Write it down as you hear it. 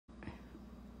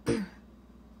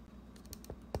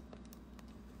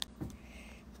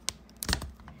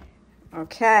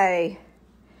Okay,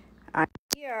 I'm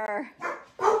here.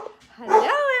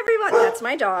 Hello, everyone. That's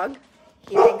my dog.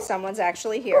 He thinks someone's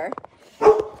actually here.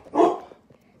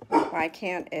 Why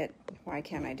can't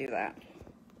I do that?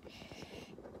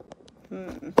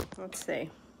 Let's see.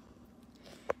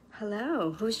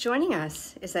 Hello, who's joining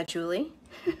us? Is that Julie?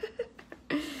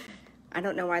 I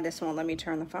don't know why this won't let me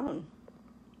turn the phone.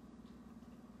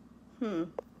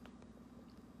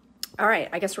 All right,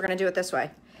 I guess we're gonna do it this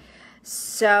way.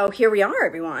 So here we are,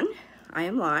 everyone. I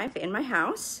am live in my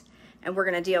house, and we're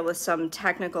gonna deal with some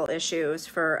technical issues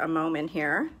for a moment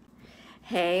here.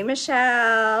 Hey,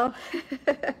 Michelle.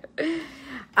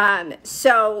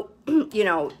 So, you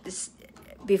know,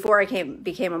 before I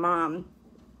became a mom,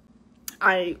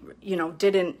 I,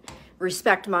 didn't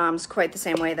respect moms quite the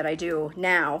same way that I do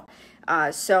now.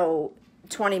 So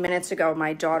 20 minutes ago,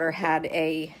 my daughter had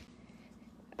a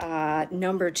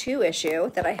number 2 issue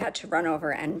that I had to run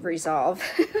over and resolve.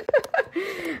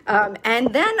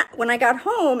 And then when I got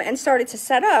home and started to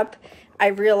set up, I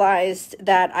realized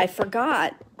that I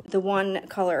forgot the one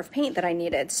color of paint that I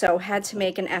needed. So had to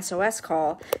make an SOS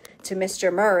call to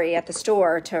Mr. Murray at the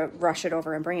store to rush it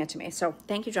over and bring it to me. So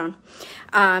thank you, John.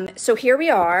 So here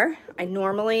we are.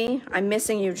 I'm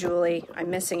missing you, Julie. I'm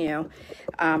missing you.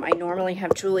 I normally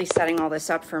have Julie setting all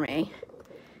this up for me.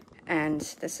 And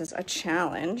this is a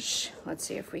challenge. Let's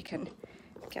see if we can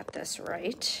get this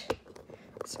right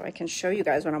so I can show you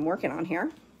guys what I'm working on here.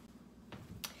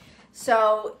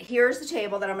 So here's the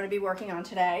table that I'm going to be working on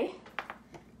today.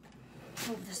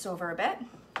 Move this over a bit.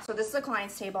 So this is a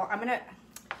client's table. I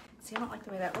don't like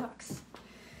the way that looks.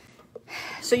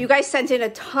 So you guys sent in a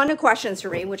ton of questions for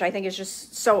me, which I think is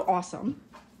just so awesome.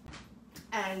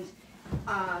 And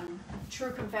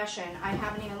true confession, I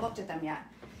haven't even looked at them yet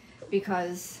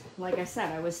because, like I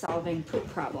said, I was solving poop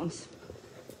problems.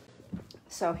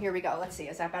 So here we go. Let's see.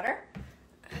 Is that better?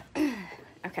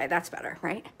 Okay, that's better,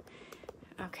 right?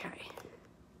 Okay.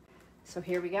 So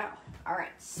here we go. All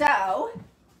right. So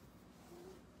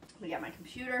we got my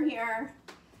computer here.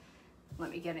 Let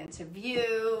me get into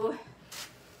view.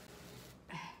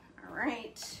 All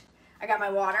right. I got my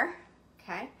water.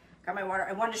 Okay. Got my water.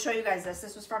 I wanted to show you guys this.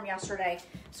 This was from yesterday.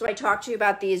 So I talked to you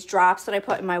about these drops that I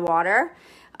put in my water.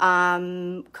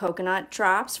 Coconut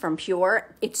drops from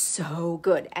Pure. It's so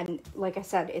good. And like I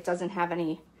said, it doesn't have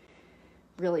any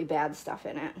really bad stuff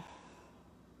in it.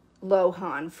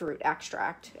 Lohan fruit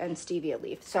extract and stevia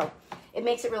leaf. So it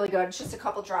makes it really good. It's just a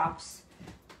couple drops.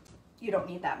 You don't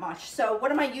need that much. So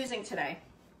what am I using today?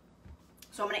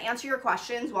 So I'm going to answer your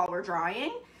questions while we're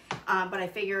drying, but I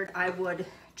figured I would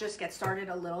just get started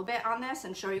a little bit on this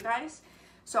and show you guys.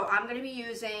 So I'm going to be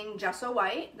using Gesso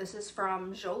White. This is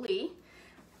from Jolie.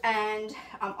 And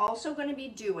I'm also going to be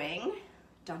doing,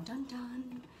 dun dun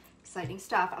dun, exciting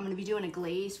stuff. I'm going to be doing a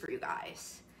glaze for you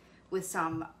guys with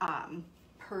some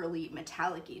pearly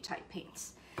metallic-y type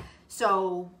paints.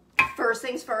 So first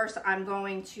things first, I'm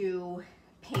going to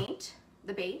paint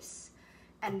the base,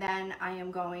 and then I am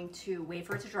going to wait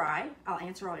for it to dry. I'll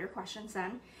answer all your questions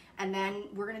then, and then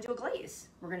we're going to do a glaze.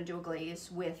 We're going to do a glaze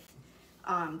with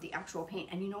the actual paint.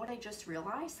 And you know what I just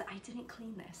realized? That I didn't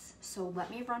clean this. So let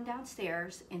me run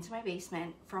downstairs into my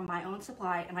basement from my own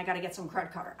supply, and I got to get some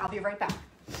Cred Cutter. I'll be right back.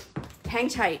 Hang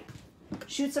tight.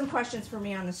 Shoot some questions for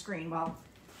me on the screen while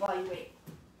you wait.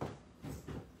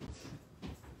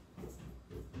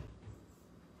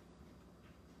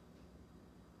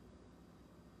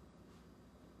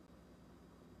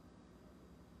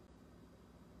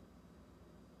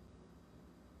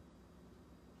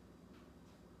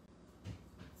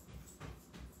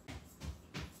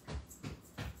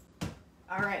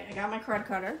 All right, I got my Cred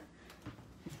Cutter.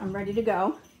 I'm ready to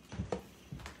go.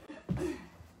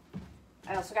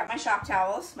 I also got my shop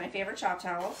towels, my favorite shop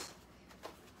towels.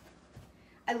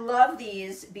 I love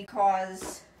these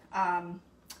because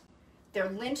they're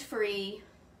lint-free.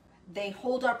 They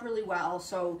hold up really well,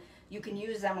 so you can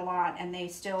use them a lot, and they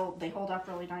hold up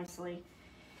really nicely.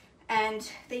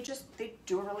 And they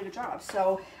do a really good job.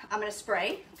 So I'm gonna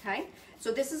spray, okay?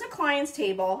 So this is a client's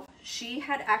table. She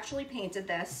had actually painted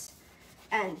this,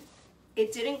 and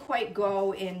it didn't quite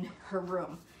go in her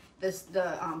room.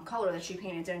 The color that she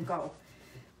painted didn't go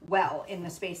well in the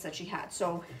space that she had.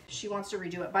 So she wants to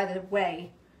redo it. By the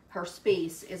way, her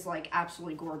space is like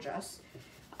absolutely gorgeous.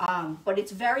 But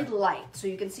it's very light. So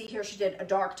you can see here she did a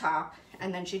dark top,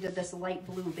 and then she did this light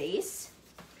blue base.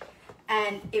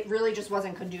 And it really just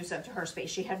wasn't conducive to her space.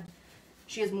 She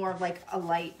has more of like a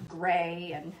light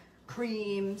gray and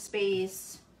cream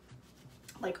space.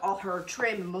 Like all her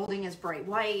trim and molding is bright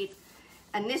white.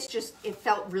 And this it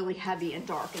felt really heavy and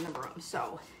dark in the room.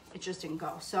 So it just didn't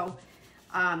go. So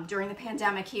during the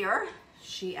pandemic here,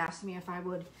 she asked me if I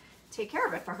would take care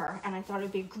of it for her. And I thought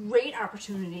it'd be a great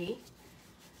opportunity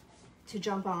to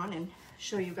jump on and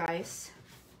show you guys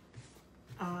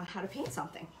how to paint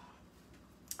something.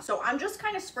 So I'm just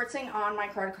kind of spritzing on my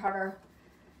card cutter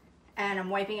and I'm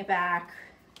wiping it back.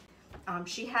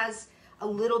 She has a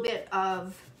little bit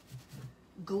of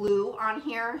glue on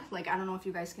here. Like, I don't know if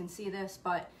you guys can see this,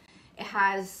 but it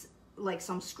has like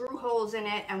some screw holes in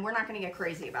it, and we're not going to get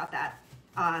crazy about that.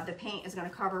 The paint is going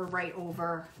to cover right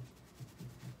over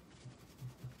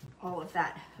all of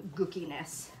that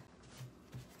gookiness.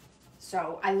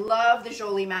 So I love the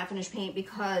Jolie Matte Finish paint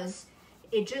because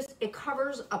it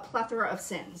covers a plethora of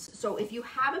sins. So if you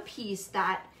have a piece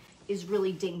that is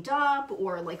really dinged up,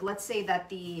 or like, let's say that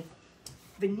the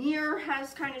veneer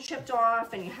has kind of chipped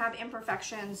off and you have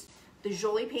imperfections, the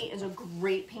Jolie paint is a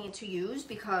great paint to use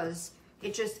because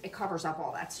it covers up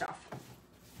all that stuff.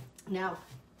 Now,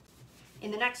 in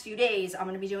the next few days, I'm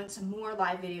going to be doing some more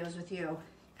live videos with you,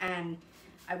 and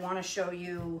I want to show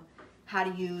you how to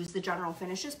use the General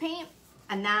Finishes paint,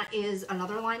 and that is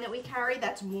another line that we carry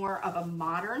that's more of a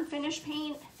modern finish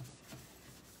paint.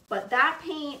 But that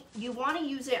paint, you want to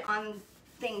use it on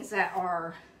things that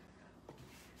are,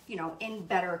 you know, in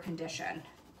better condition,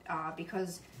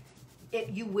 because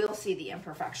you will see the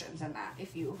imperfections in that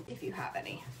if you have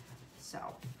any. So,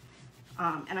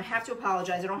 and I have to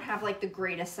apologize. I don't have like the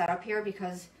greatest setup here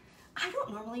because I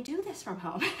don't normally do this from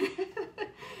home.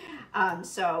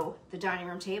 So the dining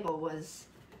room table was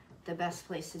the best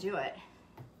place to do it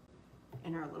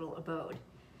in our little abode.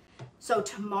 So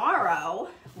tomorrow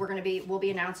we'll be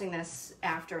announcing this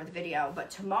after the video, but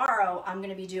tomorrow I'm going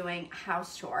to be doing a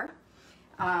house tour.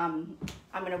 I'm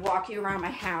going to walk you around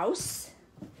my house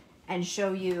and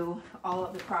show you all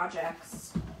of the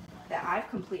projects that I've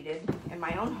completed in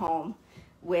my own home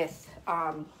with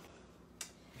all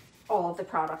of the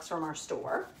products from our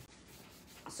store.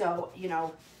 So, you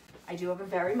know, I do have a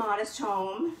very modest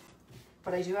home,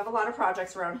 but I do have a lot of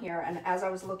projects around here. And as I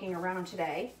was looking around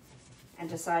today and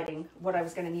deciding what I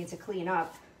was going to need to clean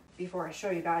up before I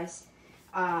show you guys,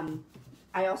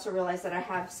 I also realized that I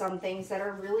have some things that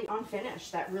are really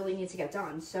unfinished that really need to get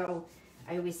done. So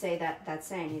I always say that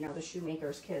saying, you know, the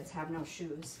shoemaker's kids have no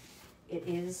shoes. It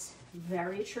is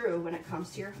very true when it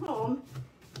comes to your home,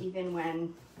 even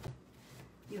when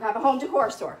you have a home decor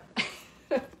store.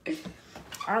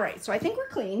 All right, so I think we're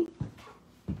clean.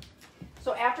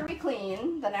 So after we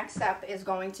clean, the next step is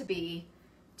going to be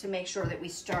to make sure that we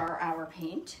stir our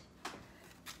paint.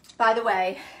 By the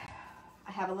way,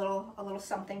 I have a little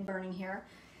something burning here.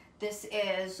 This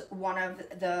is one of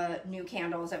the new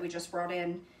candles that we just brought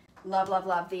in. Love, love,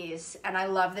 love these. And I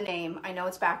love the name. I know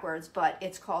it's backwards, but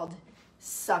it's called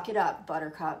Suck It Up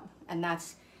Buttercup. And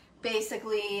that's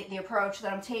basically the approach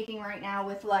that I'm taking right now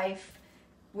with life.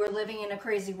 We're living in a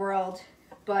crazy world,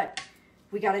 but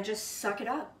we got to just suck it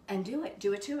up and do it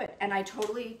to it. And I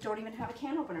totally don't even have a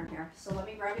can opener here. So let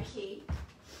me grab a key.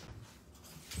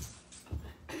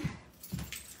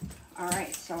 All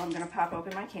right, so I'm going to pop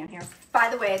open my can here. By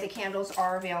the way, the candles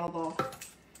are available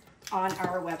on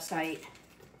our website.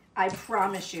 I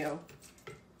promise you,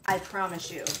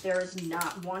 there is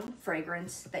not one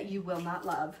fragrance that you will not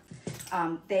love.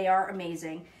 They are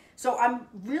amazing. So I'm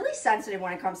really sensitive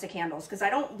when it comes to candles because I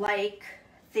don't like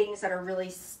things that are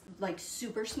really like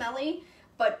super smelly,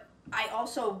 but I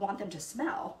also want them to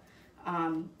smell.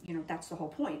 You know, that's the whole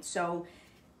point. So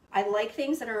I like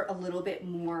things that are a little bit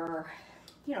more,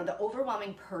 you know, the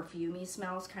overwhelming perfumey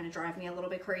smells kind of drive me a little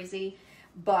bit crazy,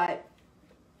 but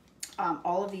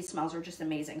all of these smells are just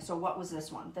amazing. So what was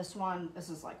this one? This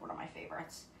is like one of my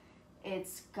favorites.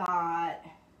 It's got,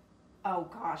 oh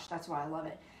gosh, that's why I love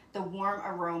it. The warm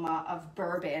aroma of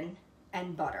bourbon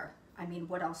and butter. I mean,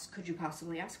 what else could you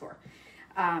possibly ask for?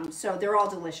 So they're all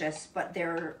delicious, but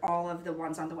all of the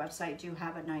ones on the website do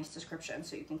have a nice description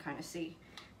so you can kind of see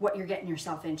what you're getting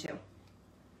yourself into.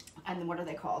 And what are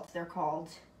they called? They're called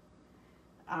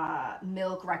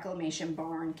Milk Reclamation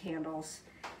Barn candles.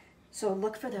 So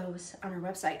look for those on our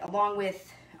website, along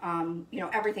with, you know,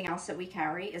 everything else that we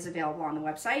carry is available on the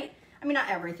website. I mean, not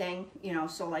everything, you know,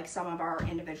 so like some of our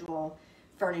individual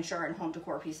furniture and home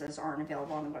decor pieces aren't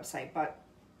available on the website, but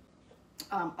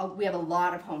we have a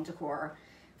lot of home decor,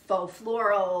 faux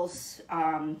florals,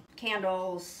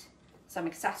 candles, some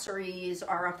accessories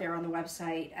are up there on the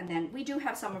website. And then we do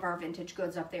have some of our vintage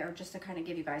goods up there just to kind of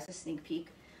give you guys a sneak peek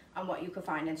on what you could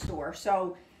find in store.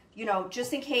 So, you know,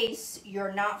 just in case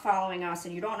you're not following us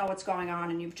and you don't know what's going on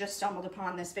and you've just stumbled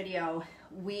upon this video,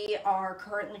 we are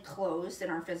currently closed in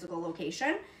our physical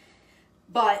location,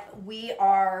 but we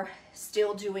are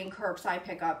still doing curbside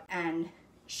pickup and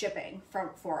shipping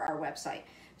for our website.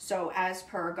 So as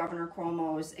per Governor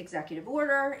Cuomo's executive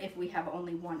order, if we have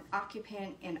only one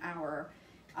occupant in our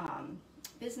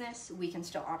business, we can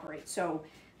still operate. So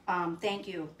thank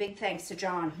you. Big thanks to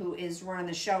John, who is running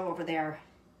the show over there.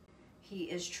 He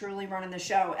is truly running the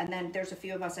show. And then there's a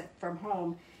few of us from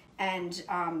home. And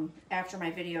after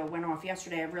my video went off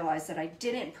yesterday, I realized that I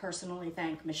didn't personally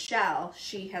thank Michelle.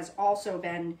 She has also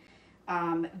been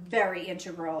very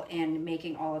integral in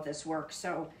making all of this work.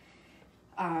 So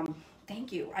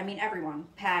thank you. I mean, everyone,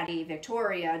 Patty,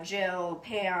 Victoria, Jill,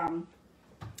 Pam,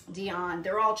 Dion,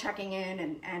 they're all checking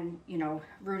in and you know,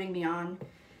 rooting me on.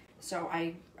 So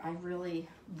I really,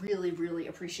 really, really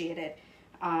appreciate it.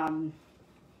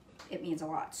 It means a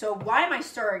lot. So why am I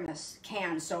stirring this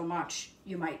can so much,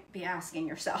 you might be asking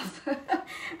yourself.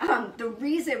 The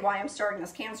reason why I'm stirring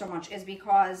this can so much is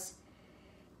because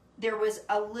there was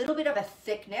a little bit of a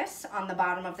thickness on the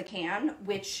bottom of the can,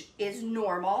 which is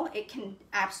normal. It can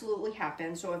absolutely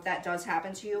happen. So if that does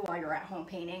happen to you while you're at home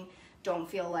painting, don't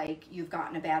feel like you've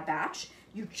gotten a bad batch.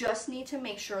 You just need to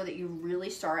make sure that you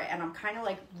really stir it. And I'm kind of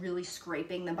like really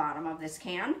scraping the bottom of this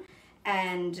can.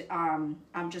 And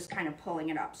I'm just kind of pulling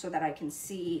it up so that I can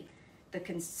see the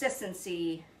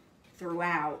consistency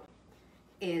throughout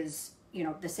is, you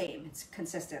know, the same. It's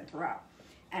consistent throughout.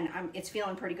 And it's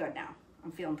feeling pretty good now.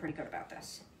 I'm feeling pretty good about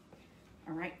this.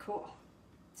 All right, cool.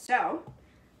 So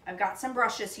I've got some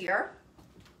brushes here.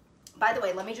 By the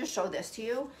way, let me just show this to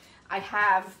you. I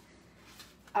have,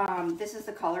 this is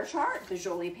the color chart, the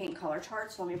Jolie Paint color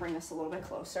chart. So let me bring this a little bit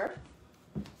closer.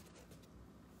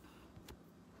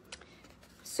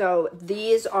 So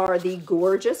these are the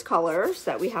gorgeous colors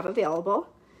that we have available.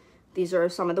 These are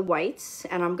some of the whites,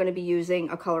 and I'm going to be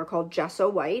using a color called Gesso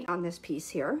White on this piece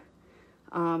here.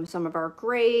 Some of our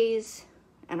grays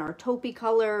and our taupey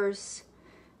colors.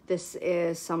 This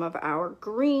is some of our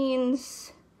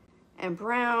greens and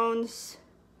browns.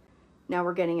 Now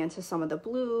we're getting into some of the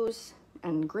blues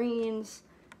and greens.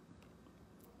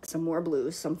 Some more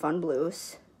blues, some fun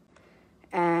blues.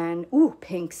 And, ooh,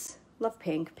 pinks. Love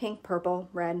pink, pink, purple,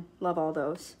 red, love all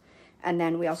those. And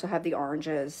then we also have the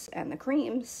oranges and the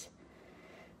creams.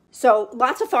 So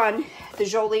lots of fun. The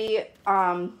Jolie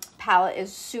palette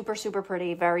is super, super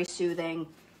pretty, very soothing.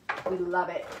 We love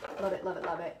it, love it, love it,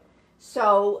 love it.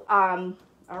 So,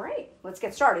 all right, let's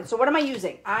get started. So what am I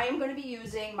using? I am gonna be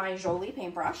using my Jolie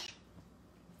paintbrush.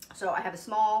 So I have a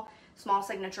small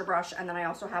signature brush, and then I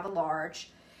also have a large.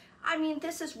 I mean,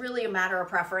 this is really a matter of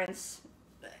preference.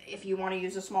 If you want to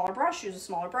use a smaller brush, use a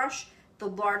smaller brush. The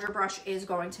larger brush is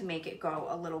going to make it go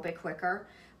a little bit quicker,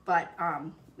 but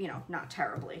you know, not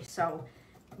terribly. So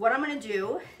what I'm going to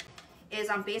do is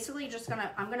I'm basically just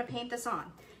I'm going to paint this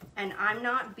on, and I'm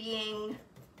not being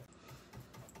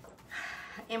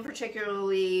in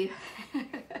particularly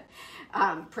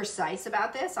precise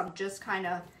about this. I'm just kind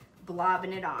of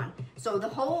blobbing it on. So the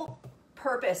whole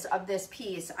purpose of this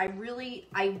piece, I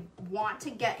want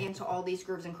to get into all these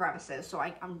grooves and crevices. So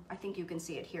I think you can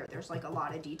see it here. There's like a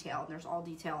lot of detail, and there's all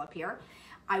detail up here.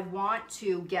 I want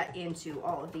to get into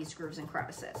all of these grooves and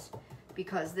crevices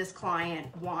because this client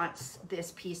wants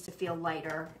this piece to feel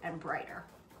lighter and brighter.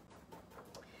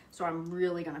 So I'm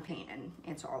really going to paint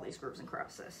into all these grooves and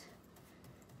crevices.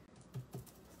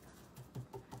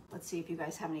 Let's see if you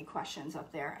guys have any questions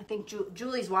up there. I think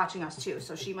Julie's watching us too,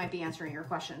 so she might be answering your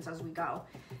questions as we go,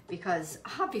 because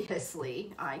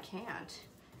obviously I can't.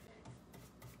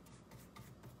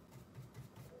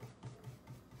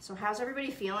 So how's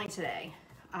everybody feeling today?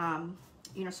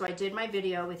 You know, so I did my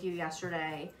video with you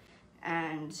yesterday,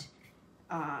 and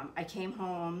I came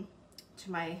home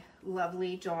to my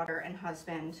lovely daughter and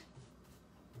husband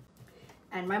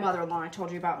and my mother-in-law. I told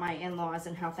you about my in-laws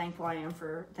and how thankful I am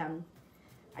for them.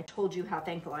 I told you how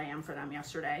thankful I am for them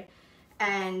yesterday.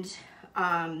 And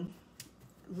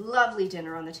lovely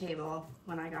dinner on the table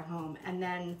when I got home. And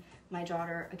then my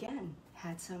daughter, again,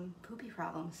 had some poopy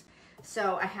problems.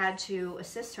 So I had to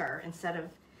assist her instead of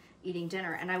eating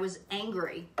dinner. And I was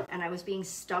angry, and I was being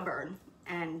stubborn,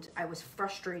 and I was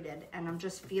frustrated. And I'm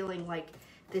just feeling like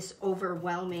this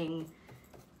overwhelming,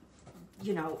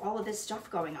 you know, all of this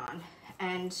stuff going on.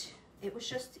 And it was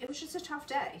just a tough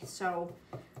day. So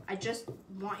I just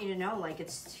want you to know, like,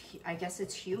 I guess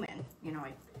it's human. You know,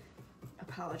 I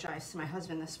apologized to my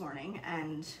husband this morning,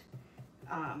 and,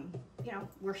 you know,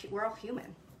 we're all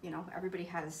human. You know, everybody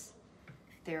has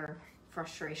their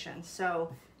frustrations.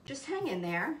 So just hang in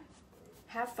there,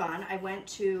 have fun. I went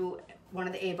to one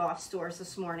of the ABOF stores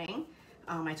this morning.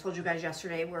 I told you guys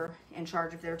yesterday we're in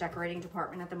charge of their decorating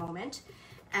department at the moment.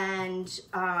 And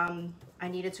I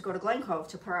needed to go to Glen Cove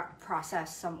to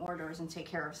process some orders and take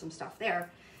care of some stuff there.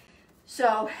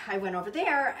 So I went over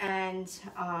there, and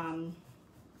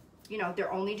you know,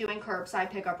 they're only doing curbside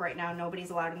pickup right now. Nobody's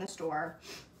allowed in the store.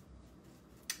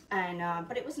 And,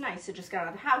 but it was nice to just get out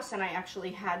of the house, and I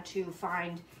actually had to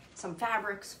find some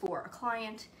fabrics for a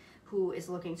client who is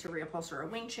looking to reupholster a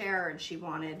wing chair, and she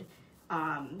wanted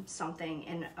something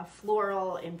in a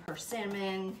floral in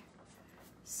persimmon.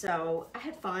 So I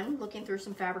had fun looking through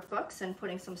some fabric books and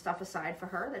putting some stuff aside for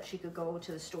her that she could go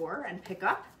to the store and pick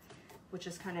up, which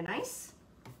is kind of nice.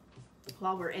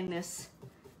 While we're in this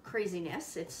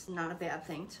craziness, it's not a bad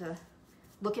thing to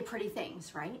look at pretty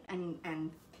things, right?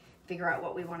 And figure out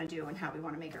what we want to do and how we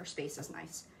want to make our spaces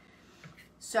nice.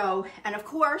 So, and of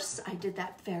course, I did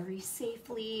that very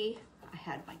safely. I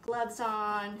had my gloves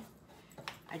on.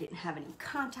 I didn't have any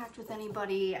contact with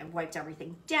anybody. I wiped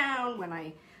everything down when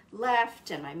I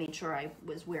left, and I made sure I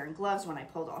was wearing gloves when I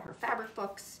pulled all her fabric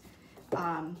books.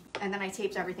 And then I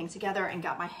taped everything together and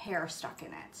got my hair stuck in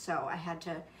it. So I had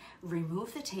to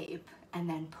remove the tape and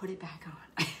then put it back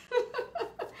on.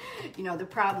 You know, the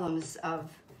problems of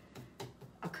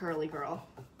a curly girl.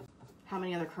 How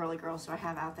many other curly girls do I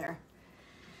have out there?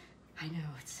 I know,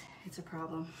 it's a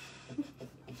problem.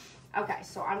 Okay,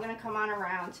 so I'm gonna come on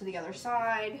around to the other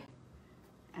side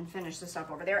and finish this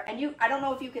up over there. And I don't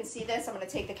know if you can see this. I'm gonna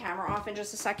take the camera off in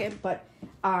just a second, but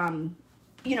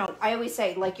you know, I always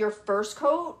say, like, your first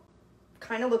coat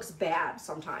kind of looks bad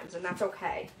sometimes, and that's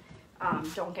okay.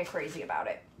 Don't get crazy about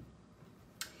it.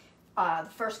 The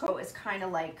first coat is kind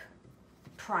of like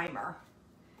primer,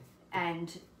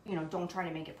 and you know, don't try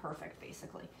to make it perfect,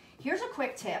 basically. Here's a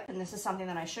quick tip, and this is something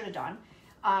that I should have done.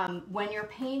 When you're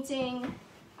painting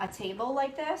a table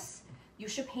like this, you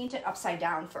should paint it upside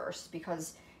down first,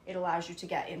 because it allows you to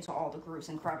get into all the grooves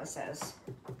and crevices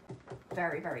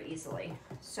very, very easily.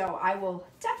 So I will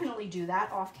definitely do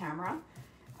that off camera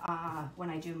when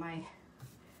I do my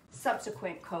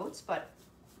subsequent coats, but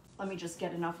let me just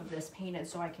get enough of this painted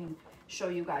so I can show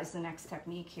you guys the next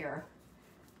technique here,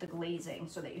 the glazing,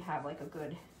 so that you have like a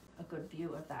good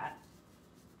view of that.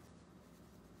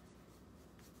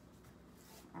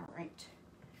 All right,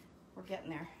 we're getting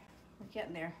there. We're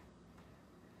getting there.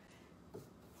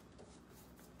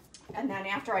 And then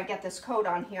after I get this coat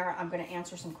on here, I'm going to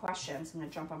answer some questions. I'm going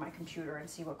to jump on my computer and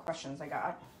see what questions I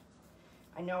got.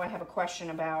 I know I have a question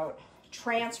about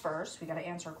transfers. We got to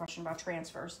answer a question about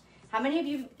transfers. How many of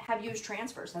you have used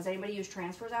transfers? Has anybody used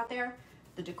transfers out there?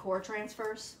 The decor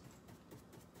transfers?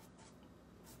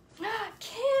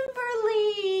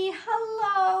 Kimberly,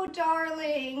 hello,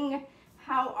 darling.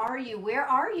 How are you? Where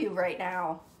are you right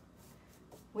now?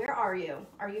 Where are you?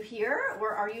 Are you here,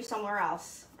 or are you somewhere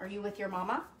else? Are you with your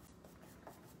mama?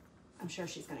 I'm sure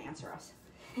she's going to answer us.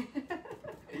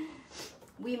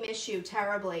 We miss you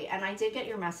terribly. And I did get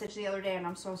your message the other day, and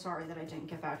I'm so sorry that I didn't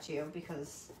get back to you,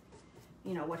 because,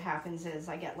 you know, what happens is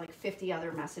I get like 50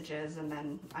 other messages, and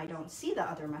then I don't see the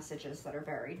other messages that are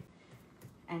buried.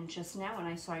 And just now when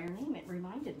I saw your name, it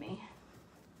reminded me.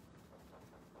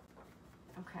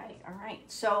 Okay, all right.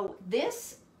 So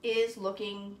this is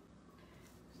looking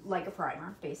like a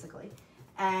primer, basically.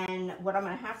 And what I'm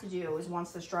going to have to do is,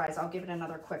 once this dries, I'll give it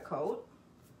another quick coat.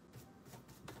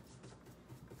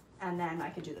 And then I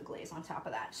could do the glaze on top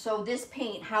of that. So this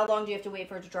paint, how long do you have to wait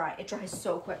for it to dry? It dries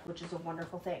so quick, which is a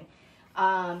wonderful thing.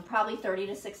 Probably 30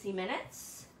 to 60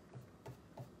 minutes.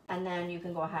 And then you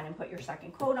can go ahead and put your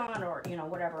second coat on, or, you know,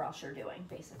 whatever else you're doing,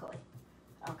 basically.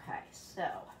 Okay, so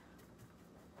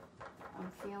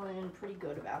I'm feeling pretty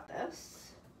good about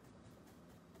this.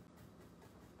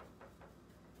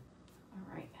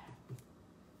 All right.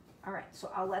 All right,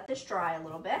 so I'll let this dry a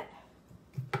little bit.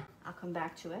 I'll come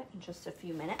back to it in just a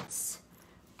few minutes.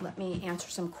 Let me answer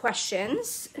some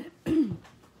questions.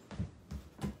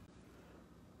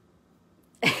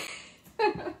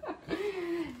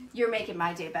 You're making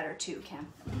my day better too, Kim.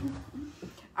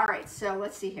 All right, so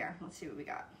let's see here. Let's see what we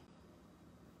got.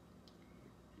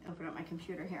 Open up my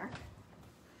computer here.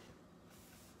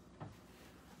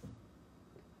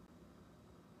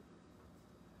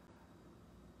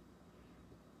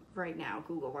 Right now,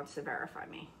 Google wants to verify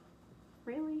me.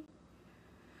 Really?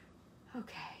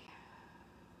 Okay.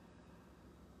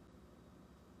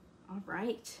 All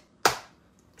right.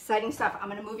 Exciting stuff. I'm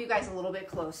going to move you guys a little bit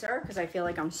closer because I feel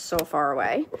like I'm so far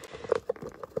away.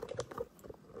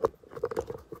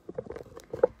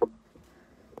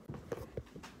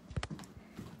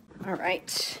 All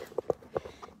right.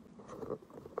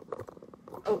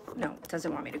 Oh, no, it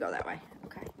doesn't want me to go that way.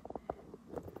 Okay.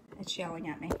 It's yelling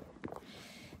at me.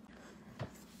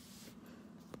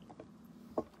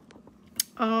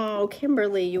 Oh,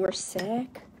 Kimberly, you were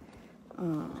sick?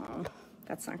 Oh,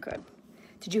 that's not good.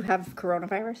 Did you have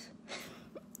coronavirus?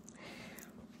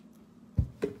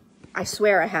 I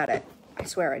swear I had it. I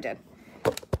swear I did.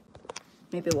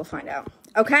 Maybe we'll find out.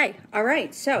 Okay, all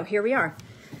right, so here we are.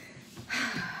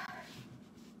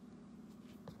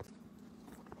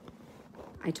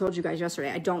 I told you guys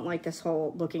yesterday, I don't like this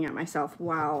whole looking at myself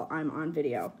while I'm on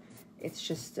video. It's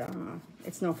just,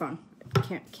 it's no fun.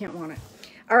 Can't want it.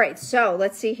 All right, so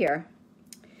let's see here.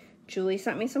 Julie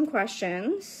sent me some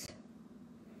questions.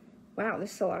 Wow,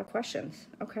 this is a lot of questions.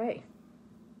 Okay.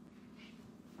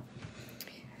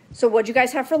 So what'd you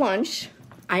guys have for lunch?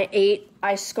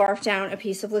 I scarfed down a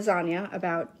piece of lasagna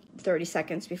about 30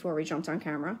 seconds before we jumped on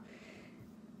camera.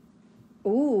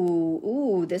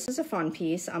 Ooh, this is a fun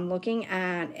piece. I'm looking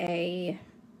at a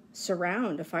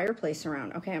fireplace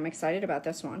surround. Okay, I'm excited about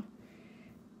this one.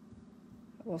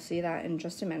 We'll see that in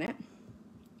just a minute.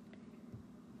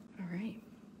 All right,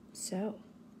 so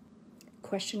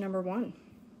question number 1.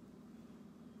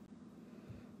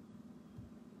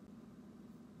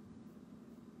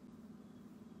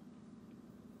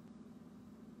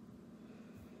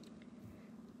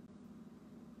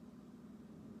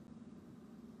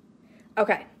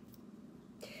 Okay,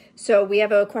 so we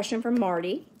have a question from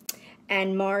Marty,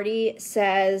 and Marty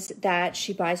says that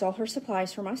she buys all her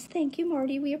supplies from us. Thank you,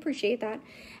 Marty. We appreciate that.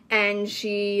 And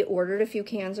she ordered a few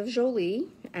cans of Jolie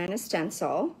and a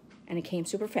stencil, and it came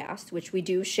super fast, which we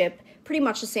do ship pretty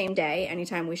much the same day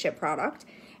anytime we ship product.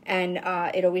 And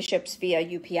it always ships via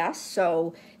UPS,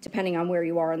 so depending on where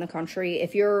you are in the country,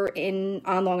 if you're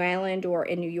on Long Island or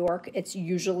in New York, it's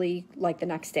usually like the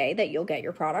next day that you'll get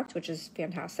your product, which is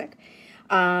fantastic.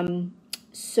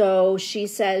 So she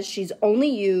says she's only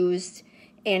used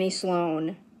Annie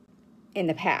Sloan in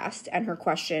the past, and her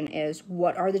question is,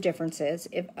 what are the differences,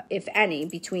 if any,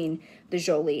 between the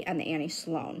Jolie and the Annie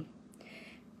Sloan?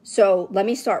 So let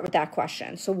me start with that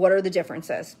question. So what are the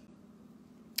differences?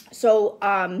 So,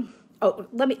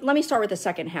 let me start with the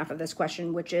second half of this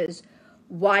question, which is,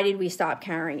 why did we stop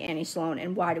carrying Annie Sloan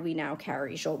and why do we now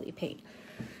carry Jolie paint?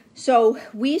 So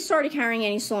we started carrying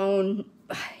Annie Sloan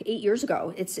 8 years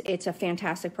ago. It's a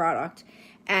fantastic product,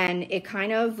 and it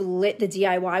kind of lit the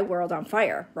DIY world on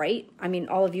fire, right? I mean,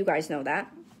 all of you guys know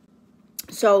that.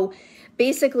 So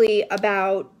basically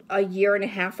about a year and a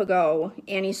half ago,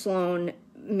 Annie Sloan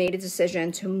made a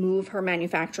decision to move her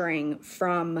manufacturing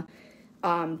from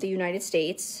the United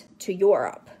States to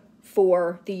Europe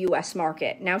for the US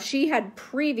market. Now, she had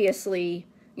previously,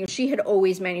 she had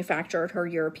always manufactured her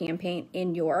European paint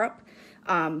in Europe,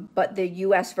 but the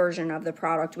US version of the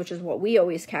product, which is what we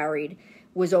always carried,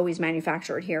 was always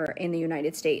manufactured here in the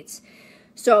United States.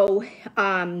 So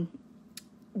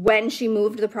when she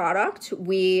moved the product,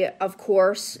 we, of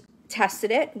course,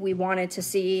 tested it. We wanted to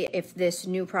see if this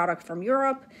new product from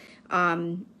Europe,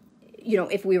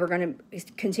 if we were going to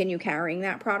continue carrying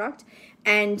that product.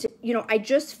 And, I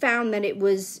just found that it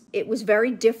was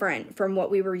very different from what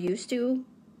we were used to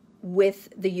with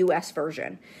the US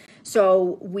version.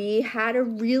 So we had a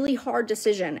really hard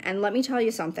decision. And let me tell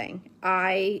you something,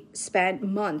 I spent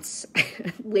months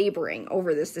laboring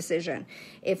over this decision.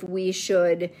 If we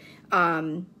should,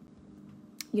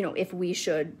 if we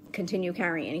should continue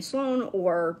carrying Annie Sloan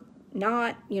or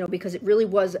not, because it really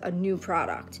was a new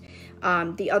product.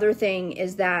 The other thing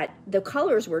is that the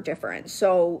colors were different.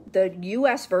 So the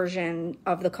US version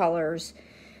of the colors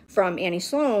from Annie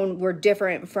Sloan were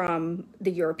different from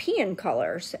the European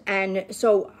colors. And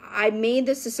so I made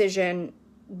this decision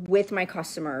with my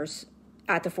customers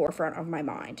at the forefront of my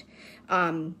mind.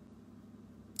 I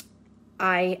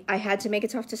had to make a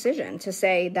tough decision to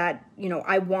say that,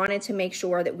 I wanted to make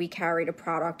sure that we carried a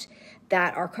product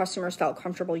that our customers felt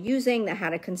comfortable using, that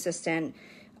had a consistent,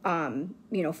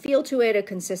 feel to it, a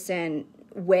consistent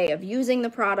way of using the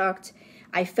product.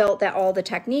 I felt that all the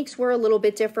techniques were a little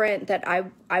bit different that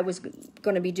I was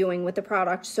going to be doing with the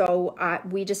product. So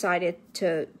we decided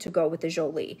to go with the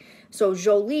Jolie. So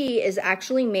Jolie is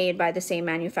actually made by the same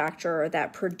manufacturer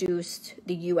that produced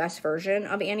the US version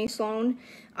of Annie Sloan.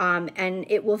 And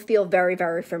it will feel very,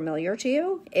 very familiar to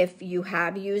you if you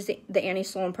have used the Annie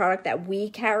Sloan product that we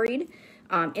carried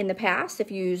in the past.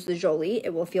 If you use the Jolie,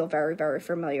 it will feel very, very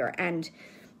familiar. And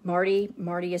Marty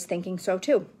is thinking so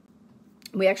too.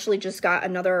 We actually just got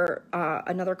another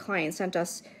client sent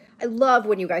us. I love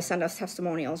when you guys send us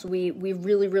testimonials. We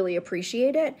really, really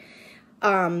appreciate it.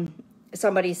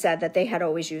 Somebody said that they had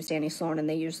always used Annie Sloan and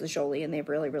they used the Jolie and they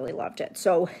really, really loved it.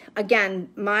 So again,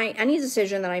 any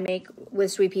decision that I make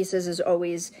with Sweet Pieces is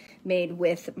always made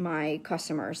with my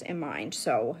customers in mind.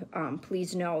 So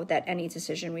please know that any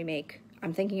decision we make,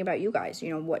 I'm thinking about you guys,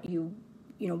 what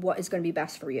is going to be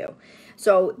best for you.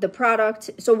 So the product,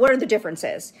 so what are the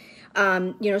differences?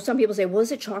 Some people say, well,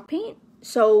 is it chalk paint?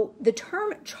 So the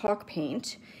term chalk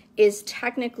paint is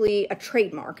technically a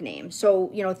trademark name. So,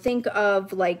 think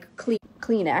of like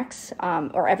Kleenex,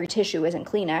 or every tissue isn't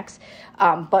Kleenex,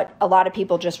 but a lot of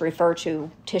people just refer to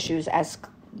tissues as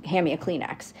hand me a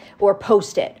Kleenex or a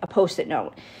Post-it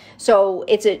note. So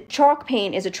chalk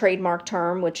paint is a trademark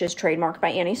term, which is trademarked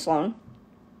by Annie Sloan.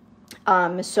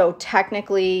 So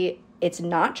technically it's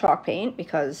not chalk paint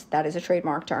because that is a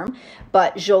trademark term,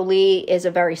 but Jolie is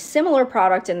a very similar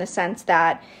product in the sense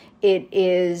that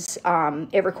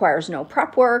it requires no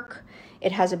prep work.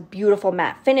 It has a beautiful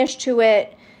matte finish to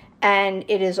it, and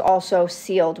it is also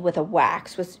sealed with a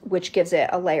wax, which gives it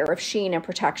a layer of sheen and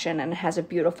protection, and it has a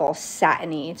beautiful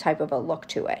satiny type of a look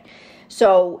to it.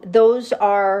 So those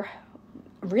are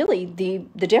really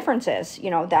the differences,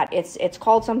 that it's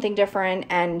called something different.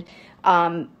 And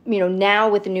now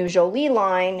with the new Jolie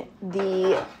line,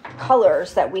 the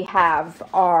colors that we have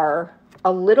are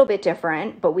a little bit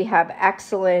different, but we have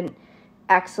excellent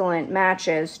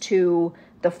matches to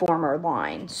the former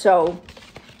line. So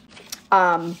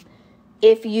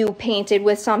if you painted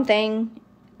with something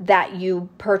that you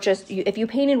purchased, if you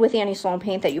painted with Annie Sloan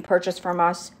paint that you purchased from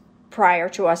us prior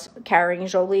to us carrying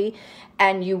Jolie,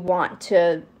 and you want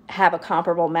to have a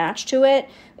comparable match to it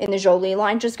in the Jolie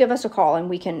line, just give us a call and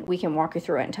we can walk you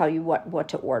through it and tell you what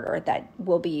to order that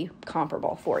will be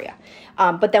comparable for you.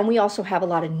 But then we also have a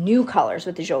lot of new colors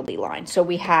with the Jolie line. So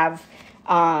we have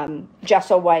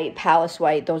Gesso White, Palace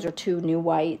White. Those are 2 new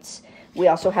whites. We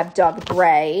also have Dove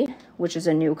Gray, which is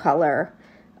a new color.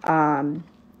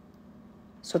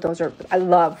 So those are, I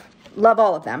love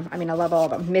all of them. I love all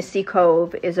of them. Misty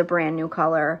Cove is a brand new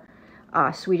color.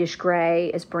 Swedish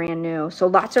Gray is brand new. So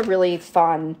lots of really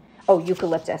fun. Oh,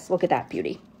 Eucalyptus. Look at that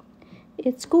beauty.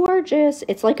 It's gorgeous.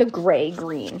 It's like a gray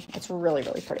green. It's really,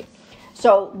 really pretty.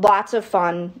 So lots of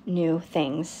fun new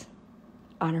things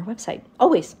on our website.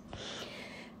 Always.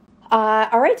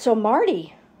 All right. So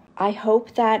Marty, I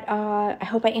hope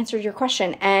I answered your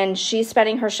question. And she's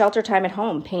spending her shelter time at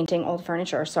home painting old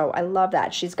furniture. So I love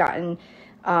that. She's gotten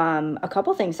a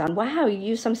couple things done. Wow, you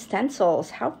use some stencils.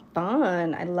 How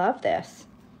fun. I love this.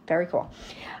 Very cool.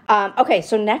 Okay,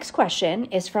 so next question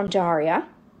is from Daria.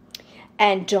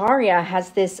 And Daria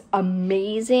has this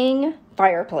amazing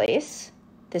fireplace.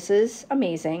 This is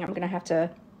amazing. I'm going to have to,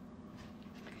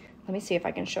 let me see if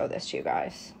I can show this to you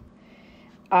guys.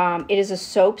 It is a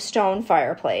soapstone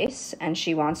fireplace, and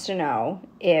she wants to know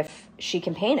if she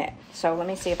can paint it. So let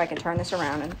me see if I can turn this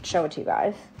around and show it to you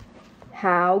guys.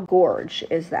 How gorge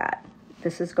is that?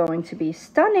 This is going to be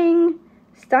stunning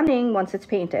once it's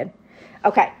painted.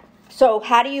 Okay, so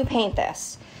how do you paint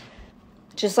this?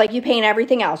 Just like you paint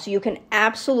everything else, you can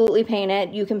absolutely paint it.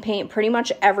 You can paint pretty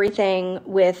much everything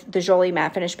with the Jolie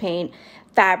matte finish paint.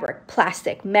 Fabric,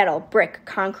 plastic, metal, brick,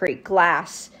 concrete,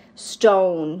 glass,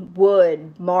 stone,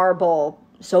 wood, marble,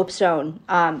 soapstone.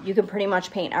 You can pretty much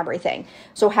paint everything.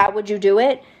 So how would you do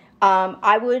it?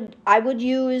 I would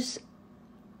use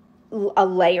a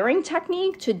layering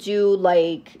technique to do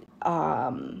like,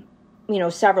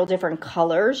 several different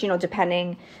colors,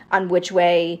 depending on which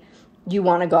way you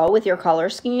want to go with your color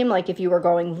scheme. Like if you were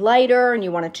going lighter and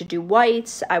you wanted to do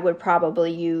whites, I would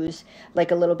probably use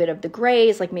like a little bit of the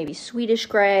grays, like maybe Swedish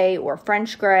gray or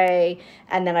French gray.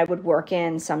 And then I would work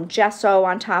in some gesso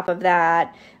on top of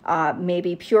that,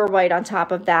 maybe pure white on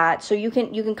top of that. So you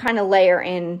can kind of layer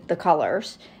in the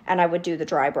colors, and I would do the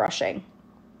dry brushing.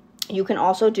 You can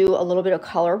also do a little bit of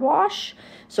color wash.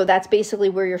 So that's basically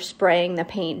where you're spraying the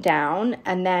paint down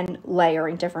and then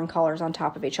layering different colors on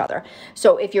top of each other.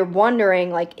 So if you're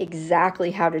wondering like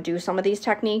exactly how to do some of these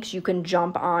techniques, you can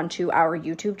jump onto our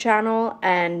YouTube channel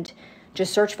and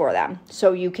just search for them.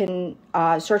 So you can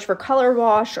search for color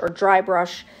wash or dry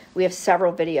brush. We have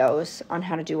several videos on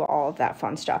how to do all of that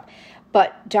fun stuff.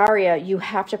 But Daria, you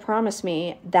have to promise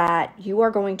me that you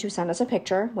are going to send us a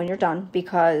picture when you're done,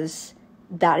 because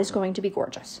that is going to be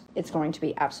gorgeous. It's going to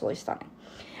be absolutely stunning.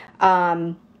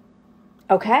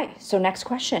 Okay, so next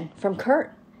question from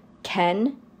Kurt.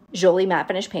 Can Jolie matte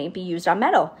finish paint be used on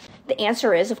metal? The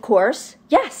answer is, of course,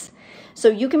 yes. So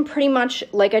you can pretty much,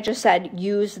 like I just said,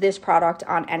 use this product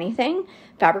on anything.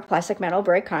 Fabric, plastic, metal,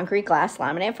 brick, concrete, glass,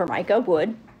 laminate, formica,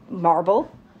 wood, marble,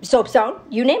 soapstone,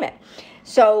 you name it.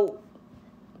 So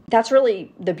that's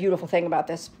really the beautiful thing about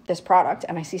this product,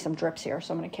 and I see some drips here,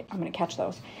 so I'm gonna catch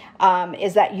those.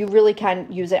 Is that you really can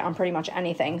use it on pretty much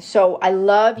anything. So I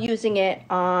love using it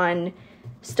on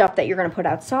stuff that you're gonna put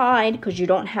outside, because you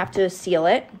don't have to seal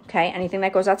it. Okay, anything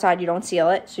that goes outside, you don't seal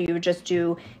it. So you would just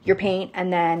do your paint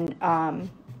and then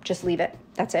just leave it.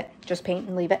 That's it. Just paint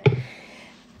and leave it.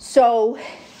 So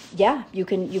yeah, you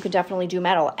can definitely do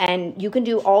metal, and you can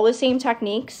do all the same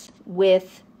techniques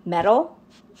with metal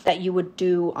that you would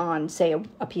do on, say,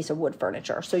 a piece of wood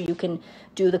furniture. So you can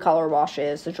do the color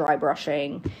washes, the dry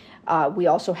brushing. We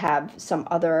also have some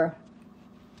other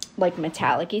like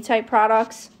metallic-y type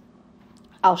products.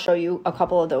 I'll show you a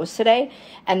couple of those today.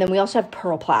 And then we also have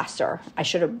Pearl Plaster. I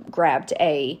should have grabbed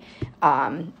a,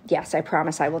 yes, I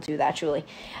promise I will do that, Julie.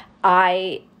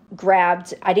 I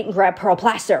didn't grab Pearl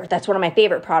Plaster. That's one of my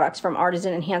favorite products from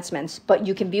Artisan Enhancements, but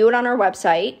you can view it on our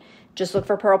website. Just look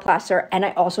for Pearl Plaster. And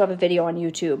I also have a video on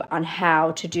YouTube on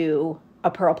how to do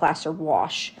a Pearl Plaster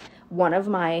wash. One of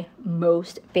my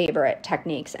most favorite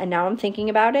techniques. And now I'm thinking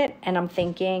about it, and I'm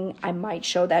thinking I might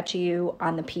show that to you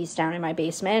on the piece down in my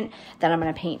basement that I'm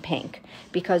going to paint pink.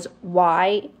 Because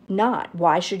why not?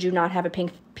 Why should you not have a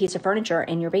pink piece of furniture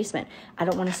in your basement? I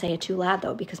don't want to say it too loud,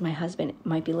 though, because my husband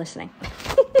might be listening.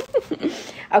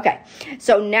 Okay,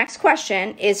 so next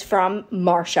question is from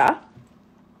Marsha.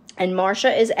 And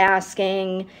Marsha is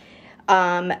asking,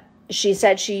 she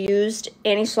said she used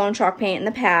Annie Sloan chalk paint in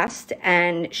the past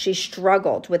and she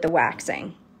struggled with the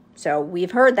waxing. So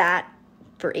we've heard that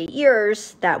for 8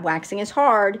 years, that waxing is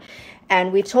hard.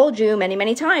 And we've told you many,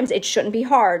 many times it shouldn't be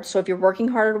hard. So if you're working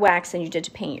harder to wax than you did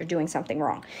to paint, you're doing something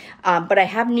wrong. But I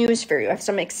have news for you. I have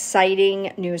some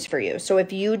exciting news for you. So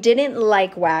if you didn't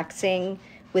like waxing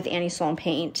with Annie Sloan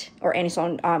paint, or Annie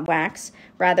Sloan wax,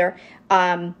 rather,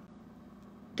 the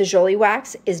Jolie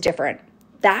wax is different.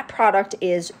 That product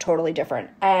is totally different.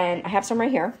 And I have some right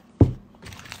here,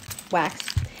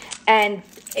 wax. And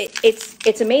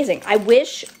it's amazing. I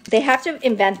wish they have to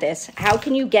invent this. How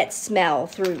can you get smell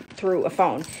through a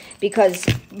phone? Because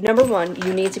number one,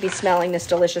 you need to be smelling this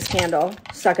delicious candle.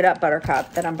 Suck it up,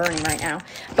 Buttercup, that I'm burning right now.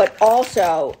 But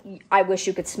also, I wish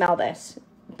you could smell this.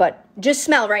 But just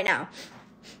smell right now.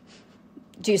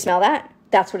 Do you smell that?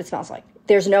 That's what it smells like.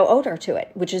 There's no odor to it,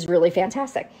 which is really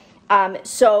fantastic.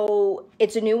 So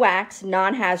it's a new wax,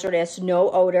 non-hazardous,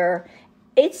 no odor.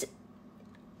 It's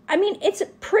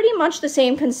pretty much the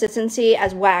same consistency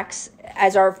as wax,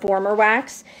 as our former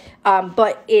wax,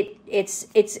 but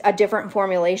it's a different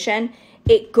formulation.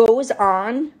 It goes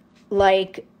on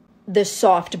like the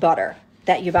soft butter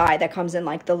that you buy that comes in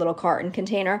like the little carton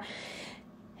container.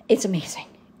 It's amazing.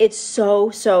 It's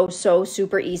so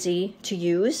super easy to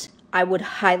use. I would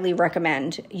highly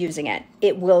recommend using it.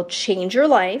 It will change your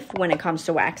life when it comes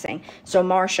to waxing. So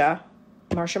Marsha,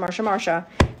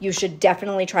 you should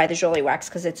definitely try the Jolie wax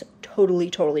because it's totally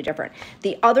different.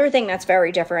 The other thing that's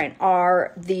very different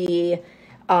are the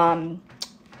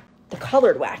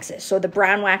colored waxes. So the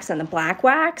brown wax and the black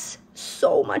wax,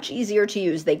 so much easier to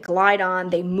use. They glide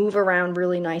on, they move around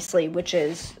really nicely, which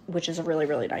is a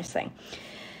really nice thing.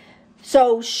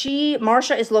 So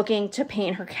Marsha is looking to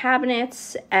paint her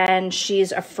cabinets, and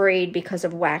she's afraid because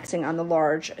of waxing on the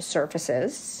large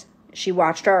surfaces. She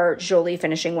watched our Jolie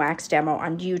finishing wax demo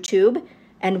on YouTube,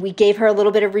 and we gave her a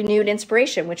little bit of renewed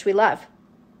inspiration, which we love.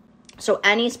 So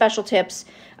any special tips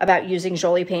about using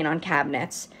Jolie paint on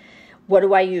cabinets? What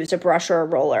do I use, a brush or a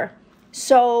roller?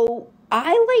 So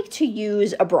I like to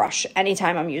use a brush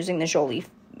anytime I'm using the Jolie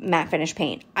matte finish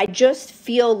paint. I just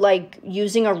feel like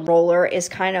using a roller is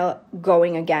kind of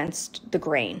going against the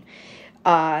grain.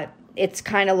 It's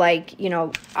kind of like,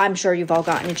 I'm sure you've all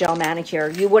gotten a gel manicure.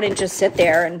 You wouldn't just sit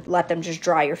there and let them just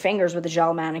dry your fingers with a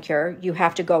gel manicure. You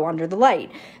have to go under the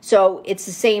light. So it's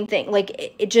the same thing.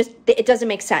 Like it doesn't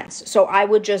make sense. So I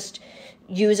would just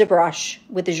use a brush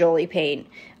with the Jolie paint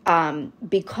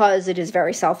because it is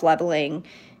very self-leveling.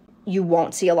 You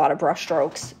won't see a lot of brush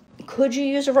strokes. Could you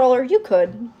use a roller? You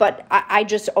could, but I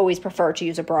just always prefer to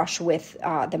use a brush with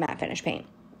the matte finish paint.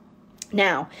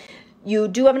 Now, you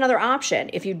do have another option.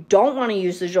 If you don't want to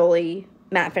use the Jolie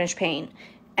matte finish paint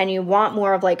and you want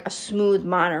more of like a smooth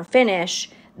modern finish,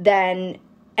 then,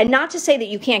 and not to say that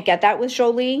you can't get that with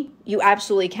Jolie, you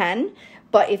absolutely can,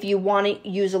 but if you want to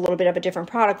use a little bit of a different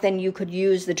product, then you could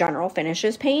use the General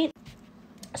Finishes paint.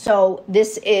 So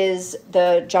this is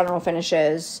the General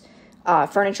Finishes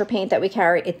furniture paint that we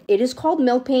carry. It is called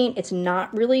milk paint. It's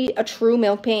not really a true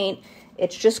milk paint.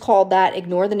 It's just called that.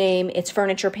 Ignore the name. It's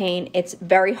furniture paint. It's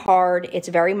very hard. It's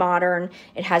very modern.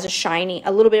 It has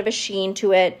a little bit of a sheen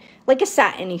to it, like a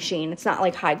satiny sheen. It's not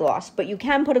like high gloss, but you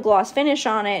can put a gloss finish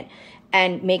on it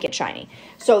and make it shiny.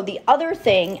 So the other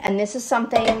thing, and this is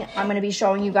something I'm going to be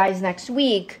showing you guys next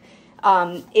week,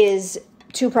 is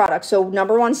two products. So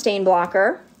number one, stain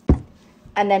blocker.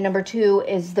 And then number two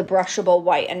is the brushable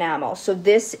white enamel. So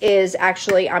this is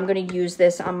actually, I'm going to use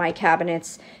this on my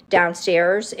cabinets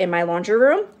downstairs in my laundry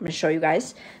room. I'm going to show you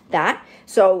guys that.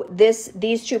 So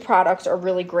these two products are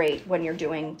really great when you're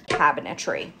doing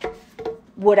cabinetry.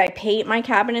 Would I paint my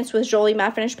cabinets with Jolie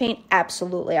matte finish paint?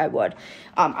 Absolutely, I would.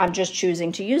 I'm just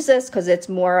choosing to use this because it's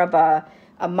more of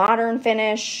a a modern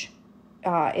finish.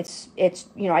 It's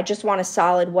I just want a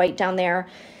solid white down there.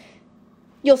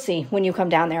 You'll see when you come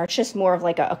down there. It's just more of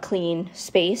like a clean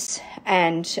space.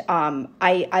 And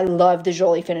I love the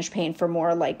Jolie finish paint for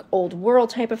more like old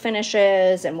world type of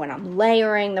finishes and when I'm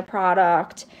layering the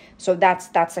product. So that's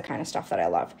the kind of stuff that I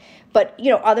love. But,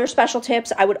 other special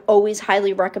tips, I would always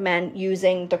highly recommend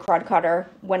using the Crud Cutter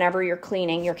whenever you're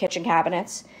cleaning your kitchen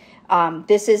cabinets.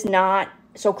 This is not,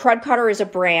 so Crud Cutter is a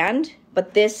brand,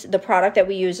 but the product that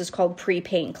we use is called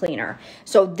Pre-Paint Cleaner.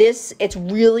 So it's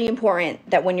really important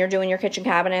that when you're doing your kitchen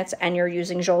cabinets and you're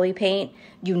using Jolie paint,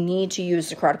 you need to use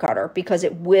the Crud Cutter because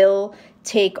it will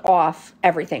take off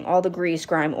everything, all the grease,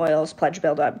 grime, oils, pledge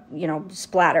buildup,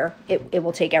 splatter. It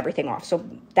will take everything off. So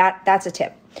that's a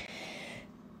tip.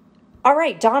 All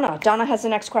right, Donna. Donna has the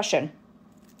next question.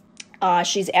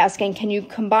 She's asking, can you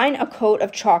combine a coat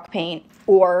of chalk paint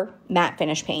or matte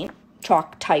finish paint,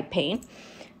 chalk type paint,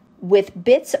 with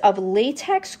bits of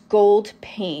latex gold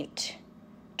paint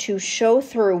to show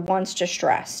through once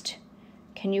distressed?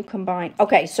 Can you combine?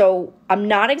 Okay, so I'm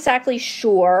not exactly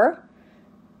sure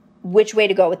which way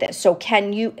to go with this. So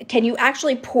can you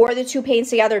actually pour the two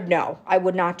paints together? No, I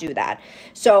would not do that.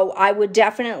 So I would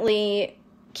definitely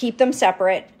keep them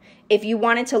separate. If you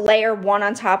wanted to layer one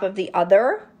on top of the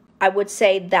other, I would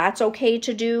say that's okay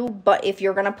to do. But if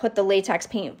you're going to put the latex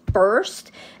paint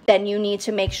first, then you need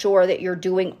to make sure that you're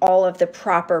doing all of the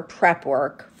proper prep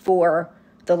work for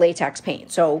the latex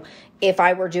paint. So if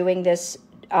I were doing this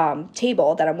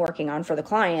table that I'm working on for the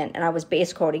client and I was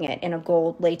base coating it in a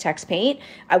gold latex paint,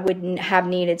 I wouldn't have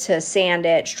needed to sand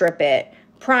it, strip it,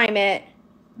 prime it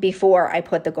before I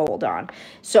put the gold on.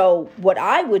 So what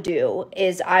I would do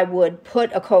is I would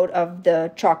put a coat of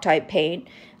the chalk type paint.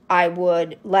 I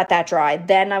would let that dry.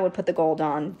 Then I would put the gold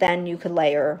on. Then you could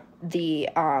layer the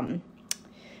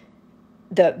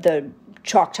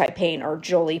chalk type paint or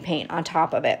Jolie paint on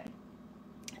top of it.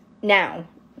 Now,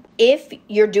 if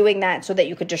you're doing that so that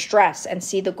you could distress and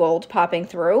see the gold popping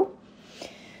through,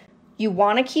 you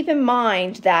want to keep in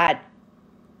mind that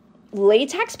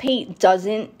latex paint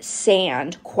doesn't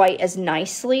sand quite as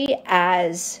nicely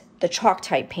as the chalk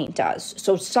type paint does.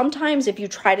 So sometimes if you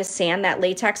try to sand that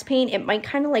latex paint, it might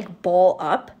kind of like ball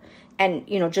up and,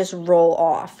 just roll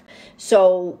off.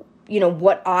 So,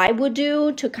 what I would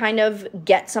do to kind of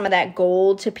get some of that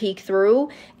gold to peek through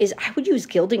is I would use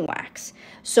gilding wax.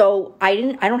 So I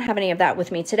don't have any of that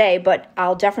with me today, but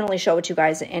I'll definitely show it to you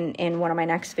guys in one of my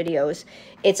next videos.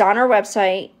 It's on our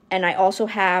website, and I also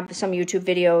have some YouTube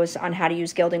videos on how to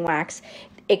use gilding wax.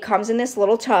 It comes in this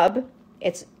little tub.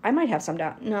 I might have some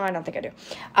down. No, I don't think I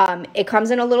do. It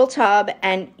comes in a little tub,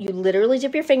 and you literally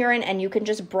dip your finger in, and you can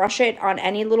just brush it on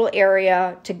any little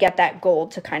area to get that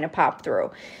gold to kind of pop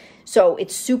through. So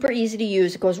it's super easy to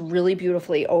use. It goes really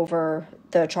beautifully over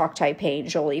the chalk type paint,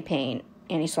 Jolie paint,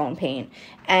 Annie Sloan paint,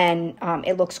 and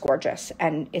it looks gorgeous,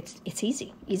 and it's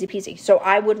easy peasy. So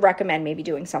I would recommend maybe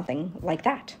doing something like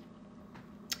that.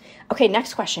 Okay,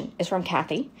 next question is from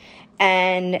Kathy,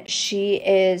 and she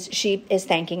is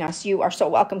thanking us. You are so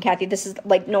welcome, Kathy. This is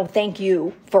no, thank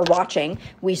you for watching.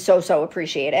 We so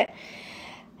appreciate it.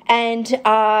 And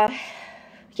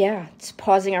yeah, it's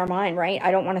pausing our mind, right? I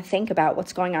don't want to think about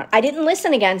what's going on. I didn't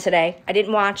listen again today. I did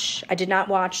not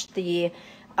watch the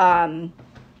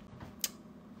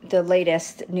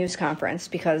latest news conference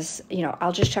because,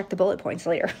 I'll just check the bullet points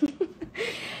later.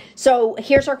 So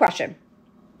here's our question.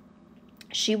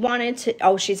 She's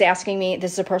asking me,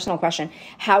 this is a personal question.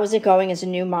 How is it going as a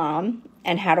new mom?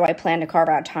 And how do I plan to carve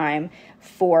out time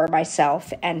for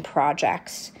myself and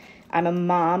projects? I'm a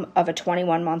mom of a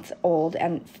 21-month-old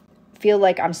and feel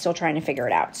like I'm still trying to figure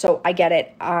it out. So I get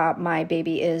it. My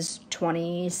baby is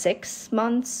 26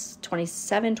 months,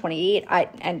 27, 28,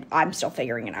 and I'm still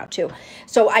figuring it out too.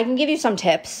 So I can give you some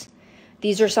tips.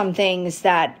 These are some things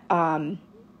that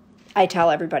I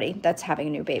tell everybody that's having a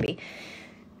new baby.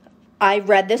 I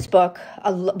read this book.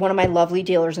 One of my lovely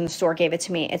dealers in the store gave it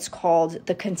to me. It's called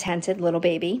The Contented Little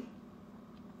Baby.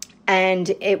 And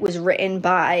it was written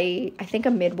by, I think,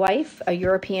 a midwife, a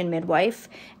European midwife.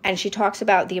 And she talks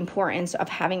about the importance of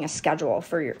having a schedule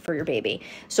for your baby.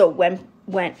 So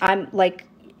when I'm like,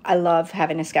 I love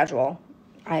having a schedule.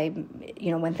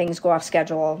 When things go off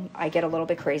schedule, I get a little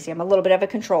bit crazy. I'm a little bit of a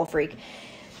control freak.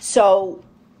 So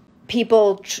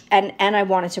people, and I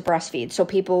wanted to breastfeed. So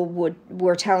people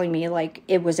were telling me like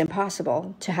it was